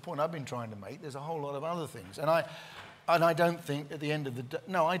issue. Is the point I've been trying to make. There's a whole lot of other things. And I don't think at the end of the day,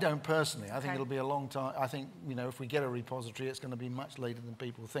 no, I don't personally. I think it'll be a long time. I think, if we get a repository, it's going to be much later than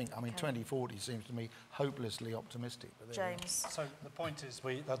people think. I mean, 2040 seems to me hopelessly optimistic. But James. So the point is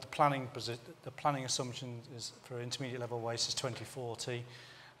that the planning assumption is for intermediate level waste is 2040,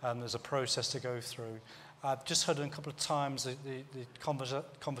 and there's a process to go through. I've just heard a couple of times the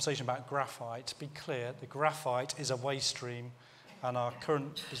conversation about graphite. To be clear, the graphite is a waste stream, and our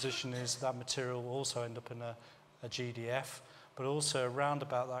current position is that material will also end up in a GDF, but also around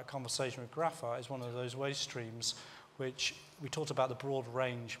about that conversation with graphite is one of those waste streams which we talked about the broad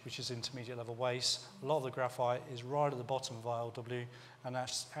range, which is intermediate level waste. A lot of the graphite is right at the bottom of ILW, and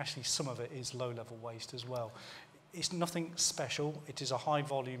actually some of it is low level waste as well. It's nothing special. It is a high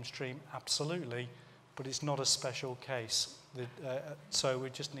volume stream, absolutely, but it's not a special case. So we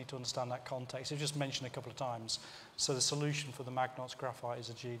just need to understand that context. I've just mentioned a couple of times. So the solution for the Magnox graphite is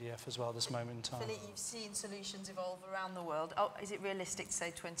a GDF as well at this moment in time. Philip, you've seen solutions evolve around the world. Is it realistic to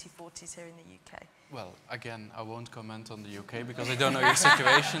say 2040s here in the UK? Well, again, I won't comment on the UK because I don't know your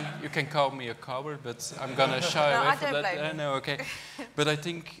situation. You can call me a coward, but I'm going to shy away from that. Blame no, okay. But I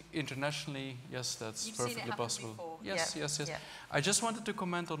think internationally, yes, that's You've perfectly seen it possible. Before. Yes, yeah. yes, yes. Yeah. I just wanted to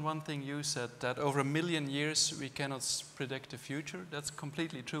comment on one thing you said, that over 1 million years we cannot predict the future. That's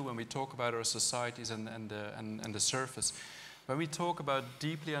completely true when we talk about our societies and the surface. When we talk about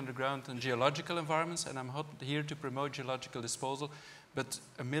deeply underground and geological environments, and I'm not here to promote geological disposal, but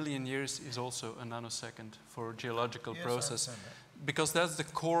a million years is also a nanosecond for geological process. Because that's the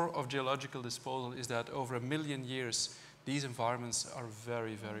core of geological disposal, is that over a million years, these environments are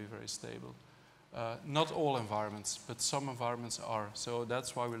very, very, very stable. Not all environments, but some environments are. So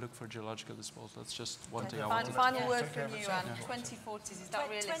that's why we look for geological disposal. That's just one thing I want to... Final word from you, Anne. 2040s, is that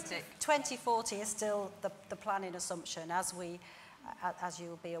realistic? 2040 is still the planning assumption. As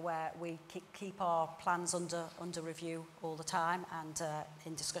you'll be aware, we keep our plans under review all the time, and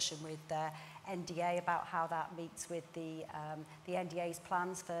in discussion with NDA about how that meets with the NDA's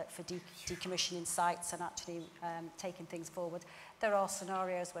plans for decommissioning sites and actually taking things forward. There are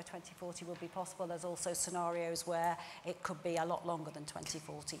scenarios where 2040 will be possible. There's also scenarios where it could be a lot longer than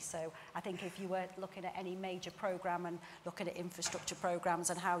 2040. So I think if you were looking at any major program and looking at infrastructure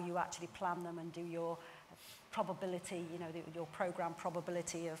programs and how you actually plan them and do your probability, your program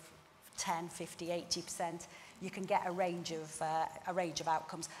probability of 10, 50, 80%, you can get a range of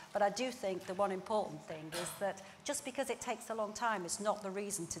outcomes. But I do think the one important thing is that just because it takes a long time is not the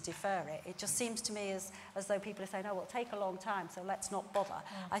reason to defer it. It just seems to me as though people are saying, oh, it'll take a long time, so let's not bother.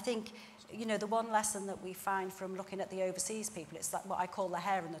 I think, the one lesson that we find from looking at the overseas people, it's like what I call the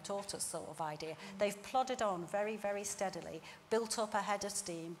hare and the tortoise sort of idea. They've plodded on very, very steadily, built up a head of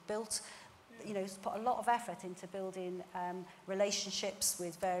steam, put a lot of effort into building relationships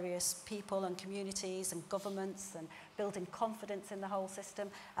with various people and communities and governments and building confidence in the whole system.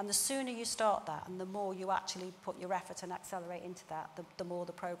 And the sooner you start that and the more you actually put your effort and accelerate into that, the more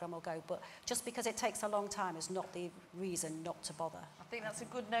the programme will go. But just because it takes a long time is not the reason not to bother. I think that's a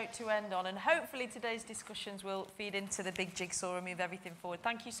good note to end on, and hopefully today's discussions will feed into the big jigsaw and move everything forward.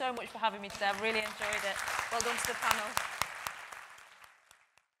 Thank you so much for having me today. I've really enjoyed it. Well done to the panel.